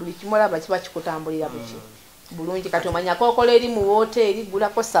buli kimulaba kiba kikutambulira buki bulungi kati omanya kokola eri mu woteeri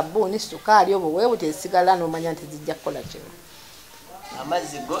gulako sabbuuni sukaali obo weewe tezisigala n'omanya nti zijja kukola kino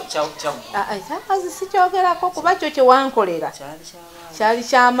amazzi go amazzi sikyogerako kuba kyo kyewankolera kyali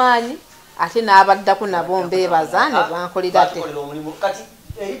kyamaanyi ate n'abaddako nabo mbeebaza ne bankolera te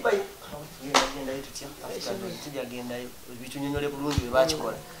bitunyonyole bulungi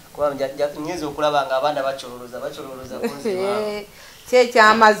webakikola kuba nyinza okulaba nga abaana bacololoza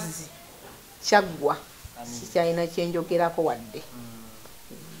kyekyamazzi kyaggwa sikyalina kyenjogerako wadde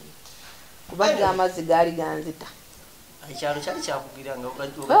kuba amazzi gaali ganzita ekyalo kyali kyakugira nga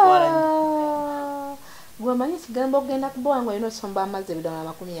gwemanyi kigambo okugenda kubowa nga olina osomba amazzi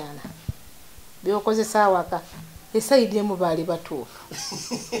ebidomola 40 byokozesa awaka esayidi emu baali batuufu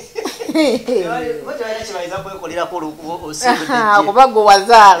kuba gwe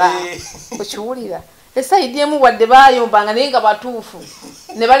wazaala okiwulira esayidi emu wadde bayombanga naye nga batuufu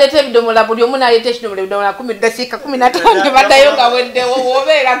ne baleeta ebidomola buli omu naleeta ekidomola ebidomola 10 dakiika 15 ne baddayo nga weddewo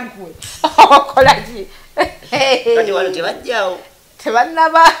wobeera gwe okola ki kati wano tebajjawo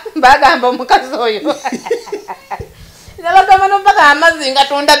tebannaba bagamba omukazi oyo nebagamba nobaga amazzi nga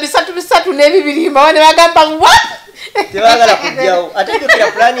tonda 3 n'ebibirimbawo ne bagamba wa tebagala kujjawo ate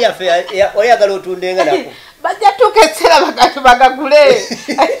jukira pulaani yaffe oyagala otundenga nako bajja tuuka ekiseera bagatu bagagule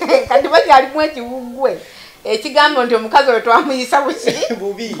kati bakyalimu ekiwuggwe ekigambo nti omukazi we twamuyisa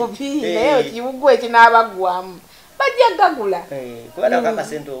bubi naye kibugu ekinaabagwamu bajja gagula kubana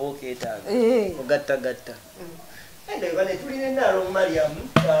kakasente oba okeetaaga ogattagatta bane tulina Nalongo Mariam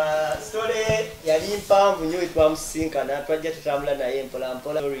story yali mpanvu nnyo twamusinkana twajja tutambula naye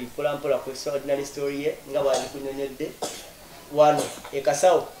mpolampola ku extraordinary story ye nga bwagikunyonyodde wano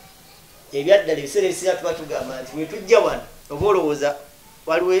ekasawo ebyaddala ebiseera ebisinga tuba tugamba nti wetujja wano oba olowooza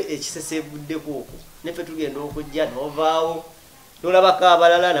waliwo ekisesebbuddeko okwo neffe tugenda okujja novaawo nolabako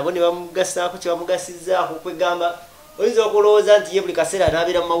abalala nabo ne bamugasaako kyebamugasizzaako kwegamba oyinza okulowooza nti ye buli kaseera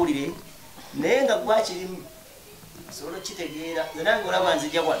anaabeera mu mawulire naye nga gwakirimu sobola kitegeera nange olaba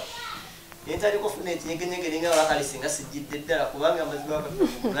nzija wano nentaliko funa ekinyegenyegere nga wakale singa sijjidde ddala kubanga amazima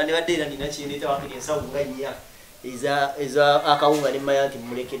nandibadde era nina kindeeta wakiri ensawo nga nnya eza akawunga nemmanya nti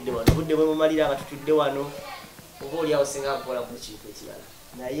mumulekedde wano obudde bwe mumalira nga tutudde wano oba oliawo singa nkola mu kintu ekirala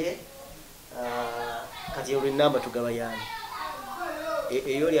naye kati olwennamba tugaba yani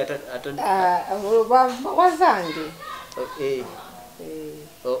eyo oli wazange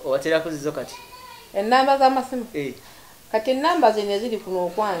owatera kuzizo kati ennamba z'amasimu kati ennamba zino eziri kuno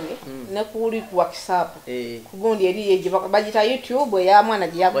okwange ne kuli ku WhatsApp kugundi eri bagita YouTube eya mwana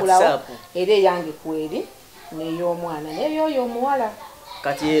gye yagulawo era eyange kweri n'ey'omwana n'ebyoyo omuwala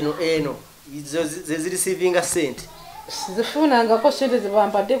kati eno zezirisivinga sente zifunangako sente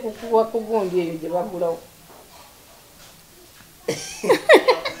zebampadde kugundi eyo gye bagulawo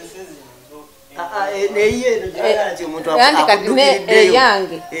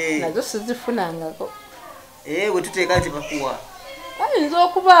eyange nazo sizifunangako wetuteeka nti bakuwa ayinza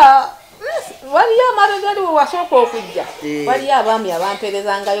okuba waliyo amabega ali we wasooka okujja waliyo abaami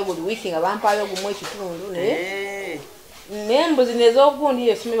abamperezangayo buli wiiki nga bampaayo gumu ekitundu naye nembuzi nez'ogundi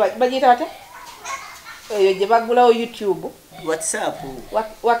yesumi bagiyita bate eyo gye bagulawo YouTube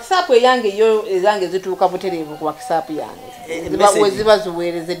WhatsApp eyange yo ezange zituuka butereevu ku WhatsApp yange ziba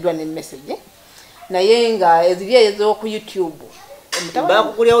ziweerezeddwa ne message naye nga eziri ez'oku YouTube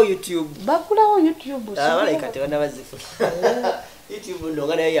bakugulawo YouTube bagulawo YouTube abalayika tebanabazifuna YouTube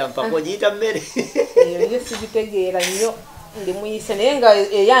ndonga naye yampako ogiyita mmere eyo ye sigitegeera nnyo ndi muyise naye nga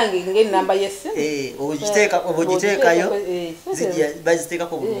eyange ng'ennamba y'essimu obugiteekayo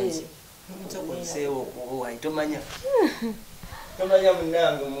baziteekako bulungi nsokuyiseewo tomanya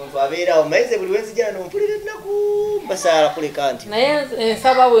munange omuntu abeerawo mayize buli wenzijana nompulira ennaku basaala kuleka nti naye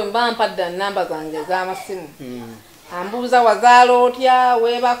ensaba bwe mba mpadda nnamba zange ez'amasimu ambuuza wazaala otya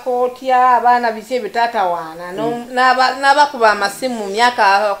weebaka otya abaana biki ebitatawaana n'abakuba amasimu mu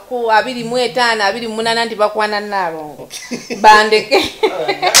myaka 25 28 nti bakwana Nalongo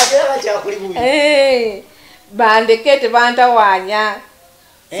bandeke tebantawaanya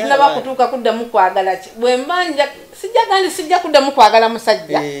sinaba kutuuka kuddamu kwagala bwe mbanja sijja kuddamu kwagala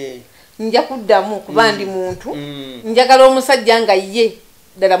musajja nja kuddamu kuba ndi muntu njagala omusajja nga ye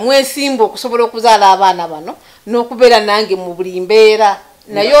ddala mwesimba okusobola okuzaala abaana bano n'okubeera nange mu buli mbeera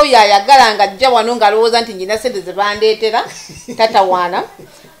naye oyo ayagala nga ajja wano ng'alowooza nti njina sente ze bandeetera tatawaana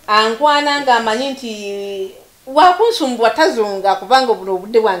ankwana ng'amanyi nti wakunsumbuwa tazunga kubanga buno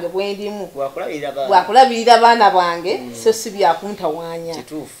obudde bwange bwendimu bwakulabirira baana bange so si byakuntawaanya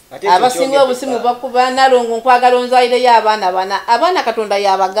abasinga obusimu bakuba Nalongo nkwagala onzaalireyo abaana Katonda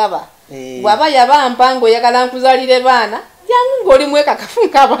yabagaba bw'aba yabampa ng'oyagala nkuzaalire baana jangu ng'oli mwekakafu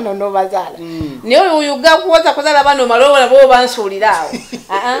nk'abaana onobazaala naye oyo gakuwoza kuzaala baana omalowola bo bansuulira awo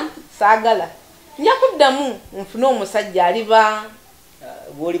saagala nja kuddamu nfune omusajja aliba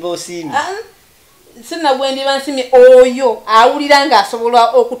bw'oliba osiimye sina gwendiba nsimye oyo awulira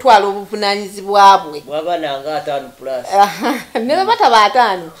ng'asobola okutwala obuvunaanyizibwa bwe bw'abaana nga 5+ ne bwe bataba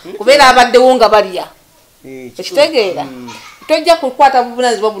 5 kubeera abaddewo nga balya ekitegeera tojja kukwata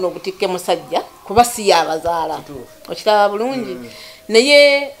buvunaanyizibwa buno obutikke musajja kuba si yabazaala okiraba bulungi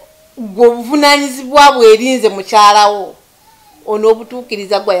naye gwe obuvunaanyizibwa bwerinze mukyalawo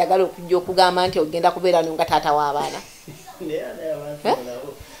onoobutuukiriza gwe ayagala okujja okugamba nti ogenda kubeera no nga taata w'abaana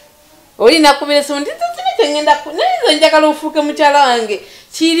olina kubeeresa nti kyengenda naye njagala ofuuke mukyala wange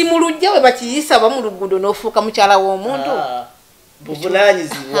kiri mu lujja we bakiyisa ba mu luguudo n'ofuuka mukyala w'omuntu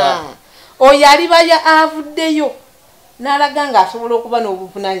buvunaanyizibwa oyo alibaya avuddeyo n'alaga ng'asobola okuba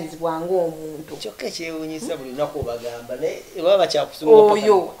n'obuvunaanyizibwa ng'omuntu kyokka ekyewuunyisa buli lunaku obagamba naye baba bakyakusoma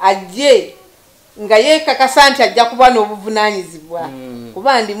oyo ajje nga yeekakasa nti ajja kuba n'obuvunaanyizibwa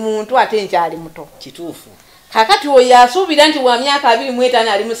kuba ndi muntu ate nkyali muto kituufu kakati oyo asuubira nti wa myaka 25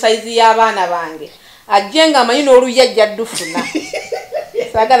 ali mu sayizi y'abaana bange ajje ng'amanyi n'oluyya ajja ddufuna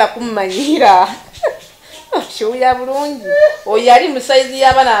saagala kummanyiira Shuya bulungi. Oyali musaizi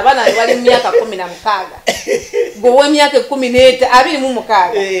y'abaana abaana bali mu myaka 16. Gwe myaka 18 abiri mu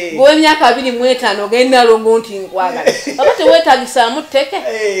mukaga. Gwe myaka 25 ogenda Nalongo nti nkwagala. Abate wetagisa muteke.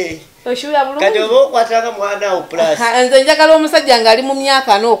 Oshuya bulungi. Kati obo kwataka mwana o plus. Nze njagala omusajja ngali mu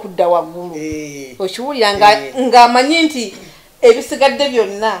myaka n'okudda waggulu. Oshuya nga amanyi nti ebisigadde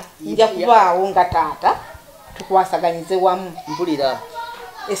byonna nja kubaawo nga taata tukwasaganyize wamu. Mpulira.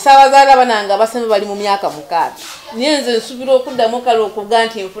 Esawa zaala bananga baseme bali mu myaka 6. Nyenze nsubira okuddamu kale okuga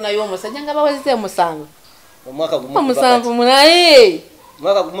nti enfuna y'omusajja nga bawezeze 7. Omwaka gumu. Omusanvu munaye.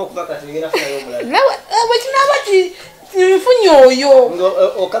 Mwaka gumu okuba tegera funa y'omulala. Nawe bwekinabati nfunye oyo.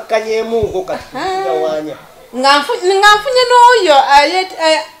 Okakkanyemu ngo kati ngawanya. Nga nfunye n'oyo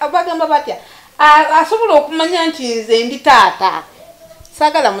abagamba batya. Asobola okumanya nti nze ndi taata.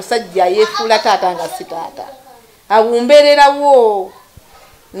 Sagala musajja yefuula taata nga si taata. Abumbeererawo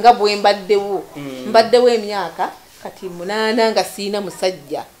nga bwe mbaddewo. Mbaddewo emyaka kati 8 nga siina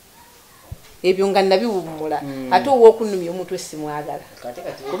musajja. Ebyo nga nabiwummula. Ate ow'okunumya omutwe simwagala.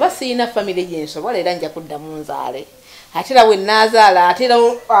 Kuba siina famire gye nsobola era nja kudda mu nzaale. Ate era we naazaala ate era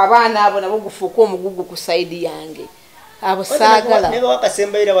abaana abo nabo gufuuka omugugu ku sayidi yange. Abo saagala. Ne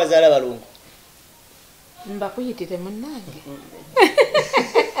bawakasembaira bazaala balungu. Mbakuyitire munnange.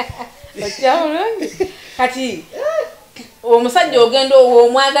 Okyawulungi. Kati omusajja ogenda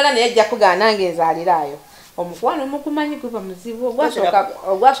omwagala naye ajja kugaana ng'enzaaliraayo. Omukwano mukumanyi kuba muzibu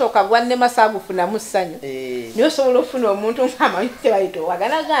ogwasooka gwanne masaagufunamu ssanyu. Niyo osobola ofuna omuntu ng'amanyi tebayita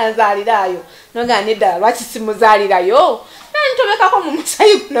owagana ganzaaliraayo nogaa neddala lwaki simuzaalirayo nantobekako mu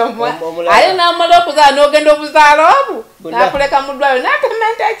musayi guno aye n'amala okuzaala n'ogenda obuzaala obu n'akuleka mu ddwaliro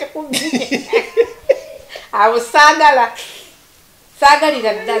n'atementa ekikubi. Abo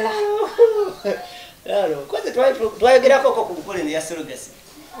saagalira ddala. Kwanza twayogerako ku bukole ne ya surrogacy.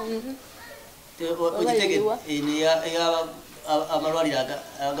 Ogitegedde amalwaliro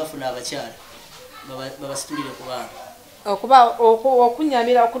agafuna abakyala babasitulire ku baana. Okuba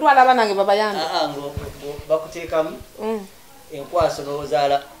okunyamira okutwala abanange babayambe. Ngo bakuteekamu enkwaso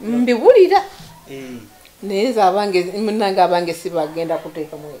n'ozaala. Mbiwulira. Naye nze abange munnange abange sibagenda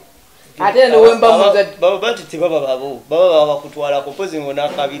kuteekamu. Ate nowemba muzadde baba bati tibaba babo baba bakutwala kompozi ngona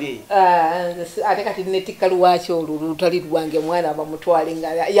kabire. Ate kati netikalu wacho olutali lwange mwana bamutwale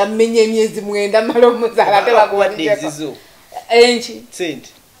nga yamenye emyezi 9 malo muzaala ate bakuwadde zizo enchi sente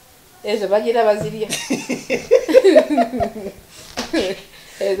ezo bagira baziriya.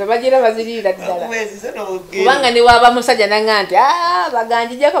 Ezo bagira bazirira ddala. Kubanga ne waba musajja nanga nti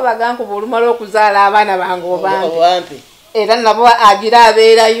baganjijeko bagankuba olumala okuzaala abaana bange obampe. Era nabo agira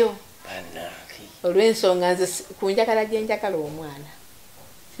abeerayo. Olw'ensonga nze ku njagala gye njagala omwana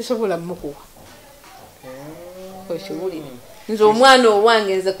sisobola mukuwa. Okiwulire nze omwana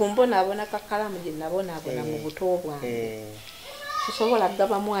owange nze kumbonaabona kakalaamu gye nabonaabona mu buto bwange. Sisobola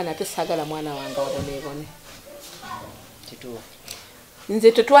kugaba mwana tesagala mwana wange aboneebone.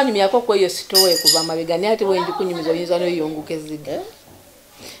 Nze tetwanyumyako ku eyo sitoowe kuva mabega naye ate bwe njikunyumiza oyinza n'oyonguka ezziga.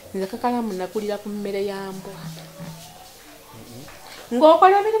 Nze kakalaamu nakulira ku mmere ya mbwa.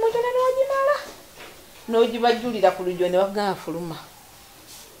 Ng'okola emirimu gyonna n'ogimala n'ogibajjulira ku lujjo ne bagamba fuluma.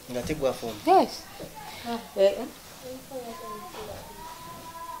 Nga tegwafuma. Yes.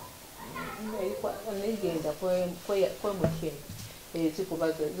 Negenda kwemutye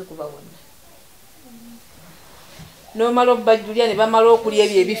zikuba wonna. N'omala obbajjulira ne bamala okulya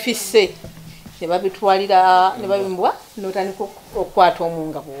ebyo ebifisse ne babitwalira ne babimbwa n'otandika okukwata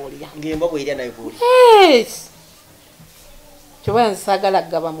omunga bw'olya. Ng'embwa bw'erya nayo bw'olya. Yes. Choba nsagala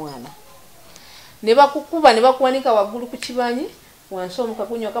gaba mwana. Ne bakukuba ne bakuwanika waggulu ku kibanyi wansi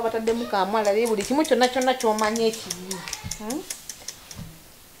omukagunyo kabatadde mu kamwala le buli kimu kyonna kyonna ky'omanya ekibi.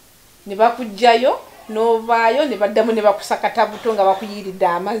 Ne bakujjayo n'ovaayo ne baddamu ne bakusakata buto nga bakuyiridde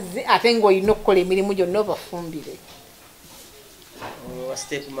amazzi ate ng'olina okukola emirimu gyonna obafumbire.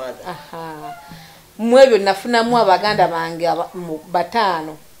 Step mother. Mu ebyo nafunamu abaganda bange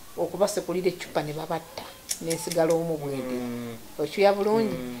 5 okubasekulira eccupa ne babatta. Nesigala omu bwende. Okyuya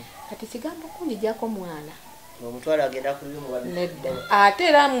bulungi. Kati kigambo kunijjako mwana. Omutwala agenda kulimu nedda. Ate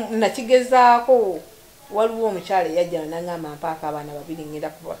era nakigezaako waliwo omukyala yajja nangamba mpaaka abaana 2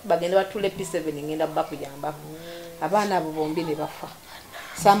 ngenda bagenda batule P7 ngenda bakuyamba. Abaana abo bombi ne bafa.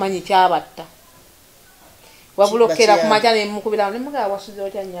 Samanyi kyabatta. Wabulokera ku maja ne mukubira ne muga wasuze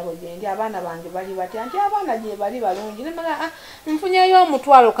otya nyabo gyendi abaana bange bali bati anti abaana gye bali balungi ne muga mfunyayo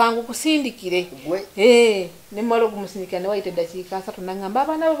omutwalo kangu kusindikire. Ne mwalo gumusindikira ne wayite dakiika 3 nangamba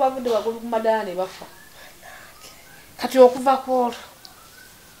abaana abo bavudde wagulu ku madala ne bafa. Kati okuva ko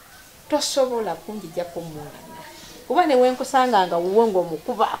tosobola kunjijjako mwana. Kuba ne wenkusanga nga wuwo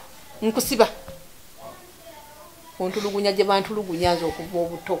ng'omukuba nkusiba. kuntulugunya gye bantulugunya nze okuva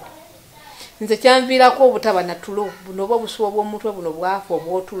obuto nze kyanviirako obutaba natulo buno oba obusuwa bw'omutwe buno bwafa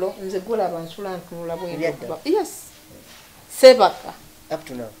obwotulo nze gulaba nsula ntunula bwenda yes sebaka up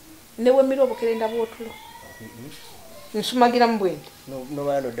to now newemira obukerenda bwotulo nsumagira mu bwenda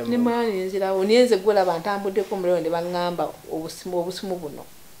ne maani nzirawo naye nze gulaba ntambuddeko omuliro ne baŋŋamba obusimu buno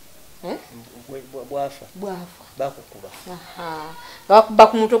bwafa bakukuba bakuba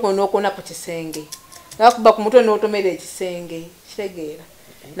ku mutwe gwo n'okona ku kisenge bakuba ku mutwe n'otomera ekisenge kitegeera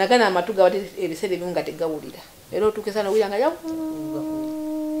nagana amatu gawati ebiseera ebimu nga tegawulira era otuukisa nowulira nga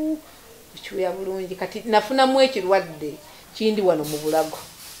kiwuya bulungi kati nafunamu ekirwadde kindi wano mu bulago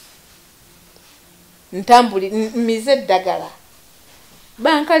ntambuli mize eddagala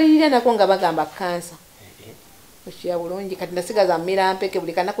bankalirira nako nga bagamba kansa okiya bulungi kati nasigaza mmira mpeke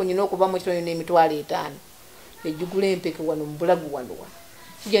buli kanaku nyina okuva mu kitono n'emitwalo 5 ejjugula empeke wano mu bulago wano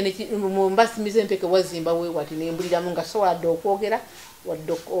kija mumbasi mize empeke wazimba weewati nembuliramu nga sowadde okwogera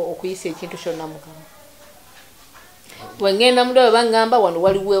wadde okuyisa ekintu kyonna mukama bwengenda mudawe bangamba wano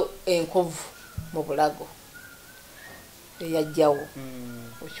waliwo enkovu mu bulago eyajjawo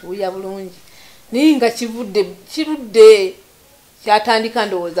okiwuya bulungi naye nga kirudde kyatandika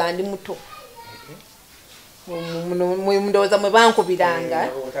ndowooza ndi muto ndowooza mwe bankubiranga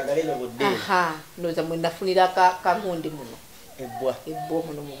ndowooza mwe nafunira kagundi muno ebbwa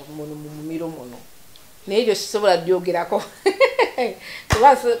muno mu mumiro muno naye ekyo sisobola dyogerako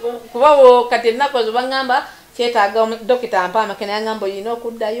kuba kati ennaku zo baŋŋamba kyetaaga dokita ampa amakene yaŋŋamba olina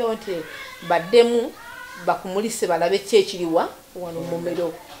okuddayo nti baddemu bakumulise balabe kyekiriwa wano mu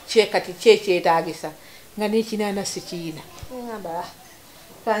mumiro kati kyekyetaagisa nga n'ekinaanasi kiina ŋŋamba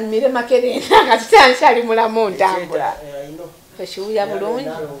kanmire makerenda kati tankyali mulamu ntambula ekiwuya bulungi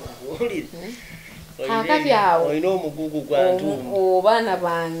kakati awo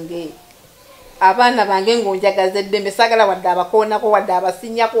abaana bange ng'onjagaza eddembe saagala wadde abakoonako wadde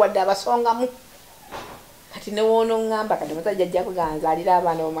abasinyako wadde abasongamu kati ne woono ŋŋamba kati omusajja ajja kuganzaalira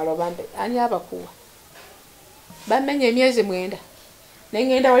abaana bamala bampe ani abakuwa bamenya emyezi 9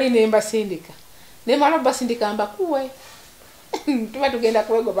 nengenda wali nembasindika nemala basindika mbakuwe tuba tugenda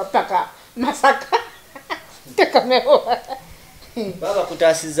kwegoba paka Masaka tekameho baba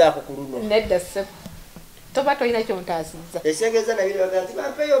kutaasizaako ku luno nedda se toba toyina kyontaasiza esengeza nabiri baganti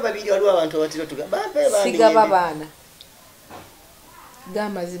bampeyo babiri waliwo abantu abatiro tugamba bampeyo bambi sigaba baana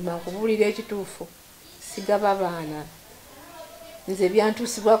gamazima nkubulira ekituufu sigaba baana nze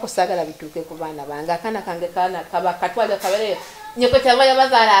byantuusibwako saagala bituuke ku baana bange akaana kange kaana kaba katwale kabere nyoko kyabaya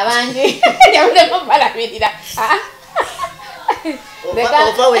bazaala abangi yabulemu balabirira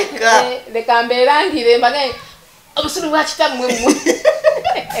ova wekka leka mbeerangire mbage obusulu bwa kitammwe mmwe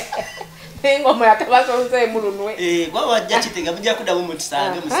naye ng'omulala tabasonze mulunwe gwa wajja kitenga mujja kuddamu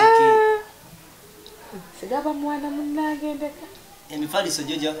mutusange musiki sigaba mwana munnangendeka emifaliso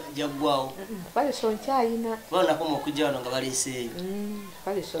gyo jaggwawo faliso nkyayina banakoma okujja wano nga baleeseeyo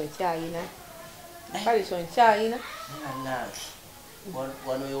faliso nkyayina faliso nkyayina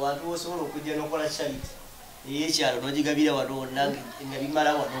wano ewantu osobola okujja n'okola charity eyekyalo n'ogigabira wano nange nga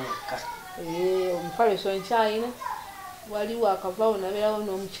bimala wano wokka omufaliso nkyayina waliwo akavaawo nabeerawo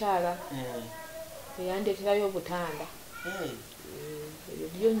n'omukyala eyandeterayo obutanda ebyo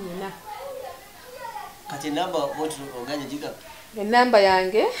byo nyina kati enamba boti oganya gigaba enamba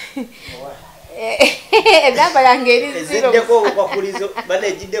yange enamba yange eri eziddeko obukwakulizo bane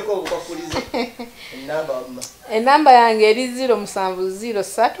ejiddeko obukwakulizo enamba wamma enamba yange eri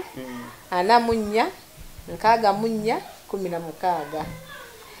 0703 44 64 16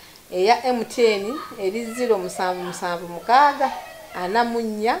 eya MTN eri 0776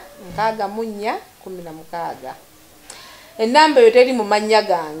 44 64 16 enamba eyo teri mu mannya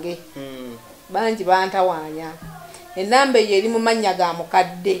gange bangi bantawaanya enamba eyo eri mu mannya ga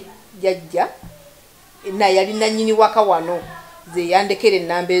mukadde jajja na yali nannyini waka wano ze yandekera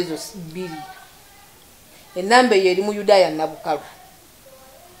enamba ezo 2 enamba eyo eri mu Yudaya Nabukalu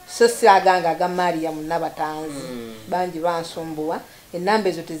so siaganga aga Maria munabatanzi bangi bansumbuwa enamba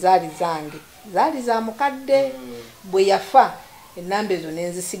ezo tezaali zange zaali za mukadde bwe yafa enamba ezo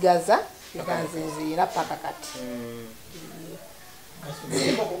nenzisigaza ekanzinziira paka kati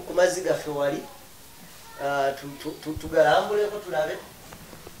ku mazzi gaffe wali tugalambuleko tulabe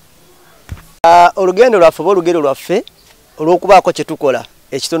olugendo lwaffe oba olugendo lwaffe olw'okubaako kye tukola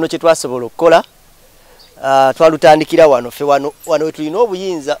ekitono kye twasobola okukola twalutandikira wano ffe wano we tulina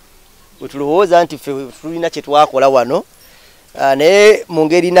obuyinza we tulowooza nti ffe tulina kye twakola wano naye mu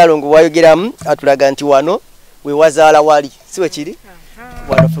ngeri Nalongo bwayogeramu atulaga nti wano we wazaala wali si we kiri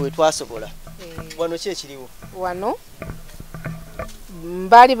wano ffe we twasobola wano ki ekiriwo wano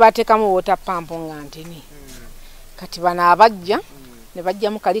mbali bateekamu water pump nga ntini kati bana abajja ne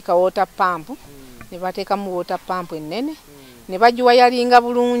bajja mu kalika water pump ne bateeka mu water pump ennene ne bajuwa yalinga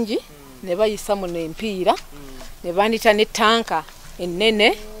bulungi ne bayisa mu empiira ne bandita ne tanka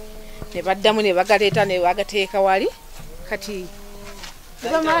ennene ne baddamu ne bagaleeta ne bagateeka wali kati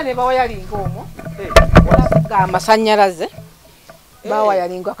bamala ne bawa yalinga omwo walaga amasannyalaze bawa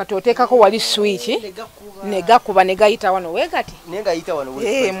yalinga kati oteekako wali switch ne gakuba ne gayita wano wegati ne gayita wano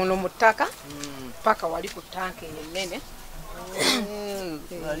muno mu ttaka paka wali ku tanka ennene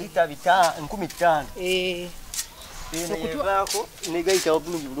lita 15,000 nekutwako negayita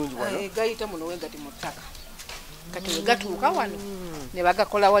bulungi wano gayita muno wegati mu ttaka kati wegatuuka wano ne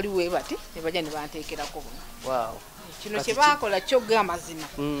bagakola wali webati ne bajja ne banteekerako buno kino kye baakola kyogga amazima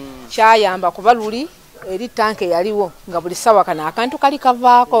kyayamba kuba luli eri tanka yaliwo nga buli sawa kana akantu kali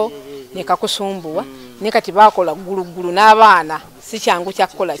kavaako ne kakusumbuwa ne kati baakola ggulugulu n'abaana si kyangu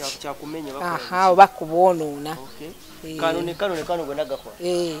kyakukola ki oba kubwonoona kano gwe nagakola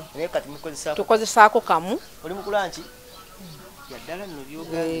naye kati tukozesaako kamu oli mukulanki yaddala nno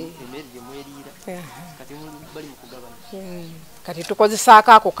byoga emmere gye mweriira kati bali mu kugabana kati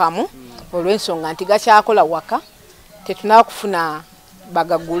tukozesaako ako kamu olw'ensonga nti gakyakola waka tetunaba kufuna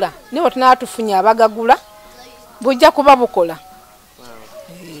bagagula ne bwe tunaba tufunye abagagula bujja kuba bukola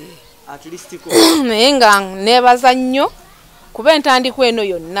naye nga neebaza nnyo kuba entandikwa eno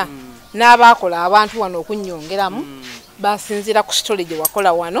yonna n'abaakola abantu wano okunnyongeramu basinziira ku sitole gye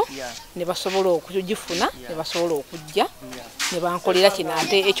wakola wano ne basobola okugifuna ne basobola okujja ne bankolera kino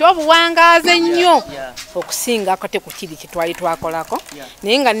ate ekyobuwangaazi ennyo okusinga akate ku kiri kye twali twakolako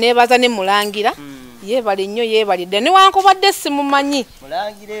naye nga neebaza ne mulangira yeebale nnyo yeebalidde newankubadde simumanyi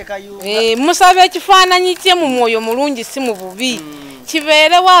musaba ekifaananyi kye mu mwoyo mulungi si mu bubi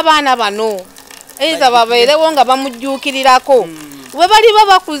kibeerewo abaana bano eiza babeerewo nga bamujjuukirirako we baliba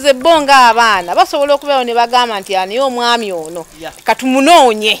bakuze bo ng'abaana basobola okubeerawo ne bagamba nti ani omwami ono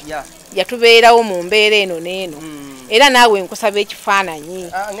katumunoonye yatubeerawo mu mbeera eno n'eno era naawe nkusaba ekifaananyi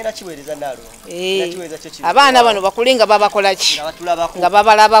abaana bano bakule nga babakola ki nga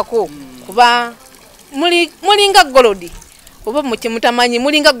babalabako kuba mulinga golodi oba mukimutamanyi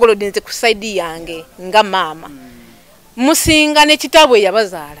mulinga golodi nze ku saidi yange nga maama musinga ne kitabwe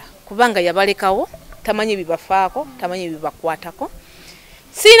yabazaala kubanga yabalekawo tamanyi bibafaako tamanyi bibakwatako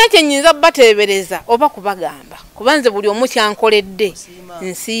siina kyenyinza bateebereza oba kubagamba kuba nze buli omu kyankoledde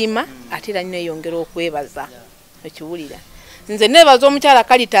nsiima ate era nneeyongera okwebaza okiwulira nze neebaza omukyala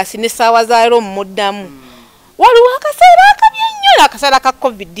Kalitasi n'essaawa zaalo mumuddamu waliwo akaseera akabye nnyo akaseera ka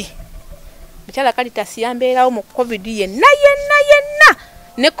covid mukyala Kalitasi yambeerawo mu covid yenna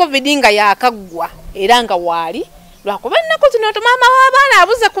ne covid nga yakaggwa era nga waali lwakuba ennaku zino maama w'abaana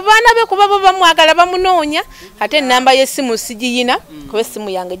abuze ku baana be kuba bo bamwagala bamunoonya ate ennamba y'essimu sigiyina kuba essimu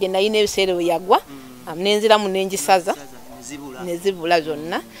yange gye nayina ebiseera bwe yagwa nenziramu nengisaza nezibula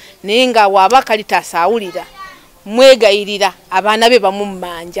zonna naye nga waaba Kalitasi awulira mwegayirira abaana be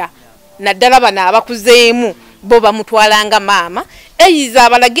bamummanja naddala bano abakuzeemu bo bamutwalanga maama eyiza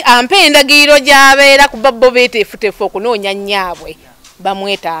abalagi ampe endagiriro gy'abeera kuba bo beeteefuteefu okunoonya nnyaabwe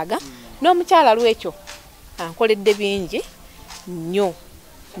bamwetaaga n'omukyala lwekyo ankoledde bingi nnyo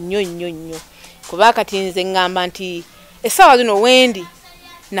kuba kati nze ngamba nti essaawa zino wendi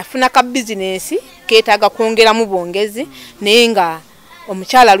nafuna ka bizinesi keetaaga kwongeramu bwongezi naye nga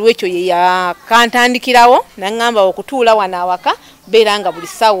omukyala lwekyo ye yakantandikirawo nangamba okutuula wano awaka beera nga buli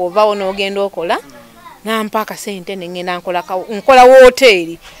ssaawa ovaawo n'ogenda okola nampa akasente nengenda nkola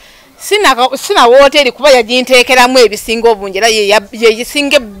wooteeri sina wooteeri kuba yaginteekeramu ebisinga obungi era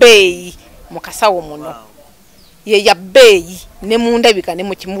yegisinga ebbeeyi mu kasawo muno ye ya bbeeyi ne mundabika ne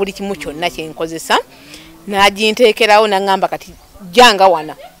mu kimuli kimu kyonna kyenkozesa naginteekerawo nangamba kati janga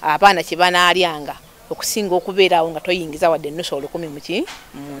wana abaana kye banaalyanga okusinga okubeerawo nga toyingiza wadde ennusu olukumi mu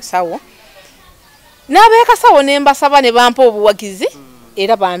nsawo n'abeekasawo ne mbasaba ne bampa obuwagizi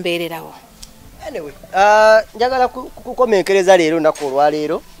era bambeererawo njagala kukomenkereza leero nnaku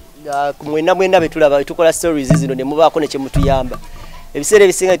olwaleero mwenna betulaba tukola stories zino ne mubaako ne kyemutuyamba ebiseera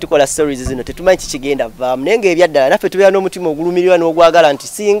ebisinga tukola stories zino tetumanyi kikigenda vaamu naye ng'ebyaddala naffe tubeera n'omutima ogulumirirwa n'ogwagala nti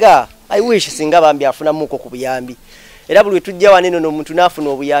singa I wish singa bambi afunamuuko ku buyambi era buli tujja wano eno omuntu n'afuna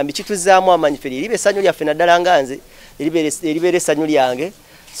obuyambi kituzaamu amanyi ffe eriba essanyu lyaffe naddala nga nze eribeera essanyu lyange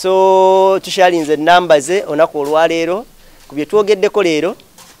so tukyalinze ennamba ze olunaku olwaleero ku bye twogeddeko leero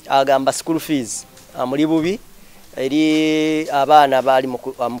agamba school fees muli bubi eri abaana bali mu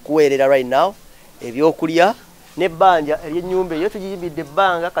kuweerera right now ebyokulya nebbanja ery'ennyumba eyo tugiyibidde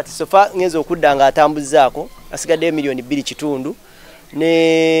ebbanga kati sofa ngenza okudda nga atambuzaako asigadde $2.2 million ne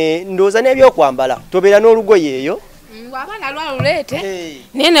ndowooza n'ebyokwambala tobeera n'olugoye eyo Abaana lwalulete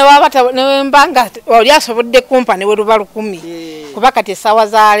nene wabata nembanga oli asobodde kumpa ne weruba 10 kuba kati sawa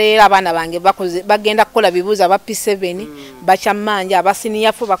za leero abaana bange bakoze bagenda kukola bibuza ba P7 bachamanja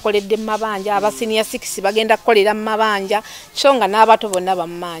abasiniyafu bakoledde mabanja abasiniya 6 bagenda kukolera mabanja kyonga n'abato bonna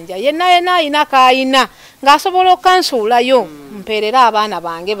bamanja yenna ina kaina ngaasobola okansulayo mperera abaana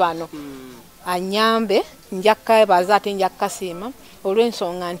bange bano anyambe njakka bazate njakkasima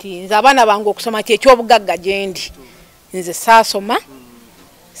olw'ensonga nti nze abaana bange okusoma ky'ekyobugagga gyendi nze saasoma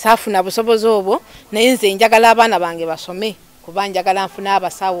saafuna busobozi obwo naye nze njagala abaana bange basome kuba njagala nfune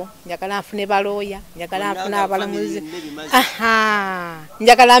abasawo njagala nfune balooya njagala nfune abalamuzi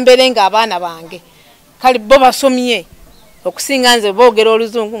njagala mbeere nga abaana bange kale bo basomye okusinga nze boogera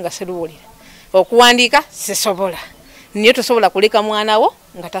oluzungu nga seruwulira okuwandiika sisobola niyo tosobola kuleka mwana wo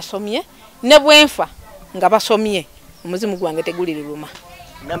nga tasomye ne bwenfa nga basomye omuzimu gwange teguliruluma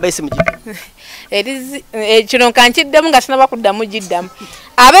namba esi mujibu kino kankiddemu nga sinaba kuddamu giddamu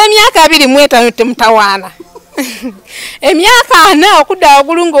ab'emyaka 25 temutawaana emyaka 4 okudda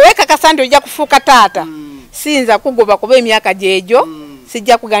waggulu ng'owekakasa nti ojja kufuuka taata siyinza kugoba kuba emyaka gyegyo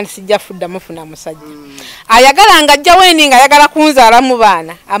sijja kugandi sijja fuddamu funa musajja ayagala nga ajja weni nga ayagala kunzaalamu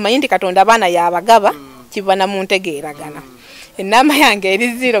baana amanyi nti Katonda baana yabagaba kiva na muntegeeragana ennamba yange eri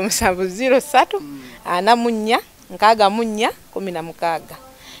 0703 44 64 16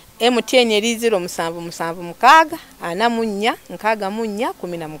 MTN eri 0776 44 64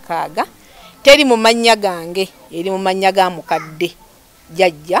 16 teri mu mannya gange eri mu mannya ga mukadde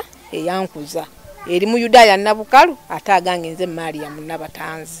jajja eyankuza eri mu Yudaya Nabukalu atagange nze Maria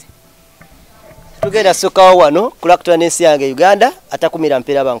Munabatanzi tugenda sokawo wano kulakutwa n'ensi yange Uganda atakumira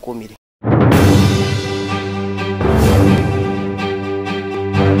mpera bankumire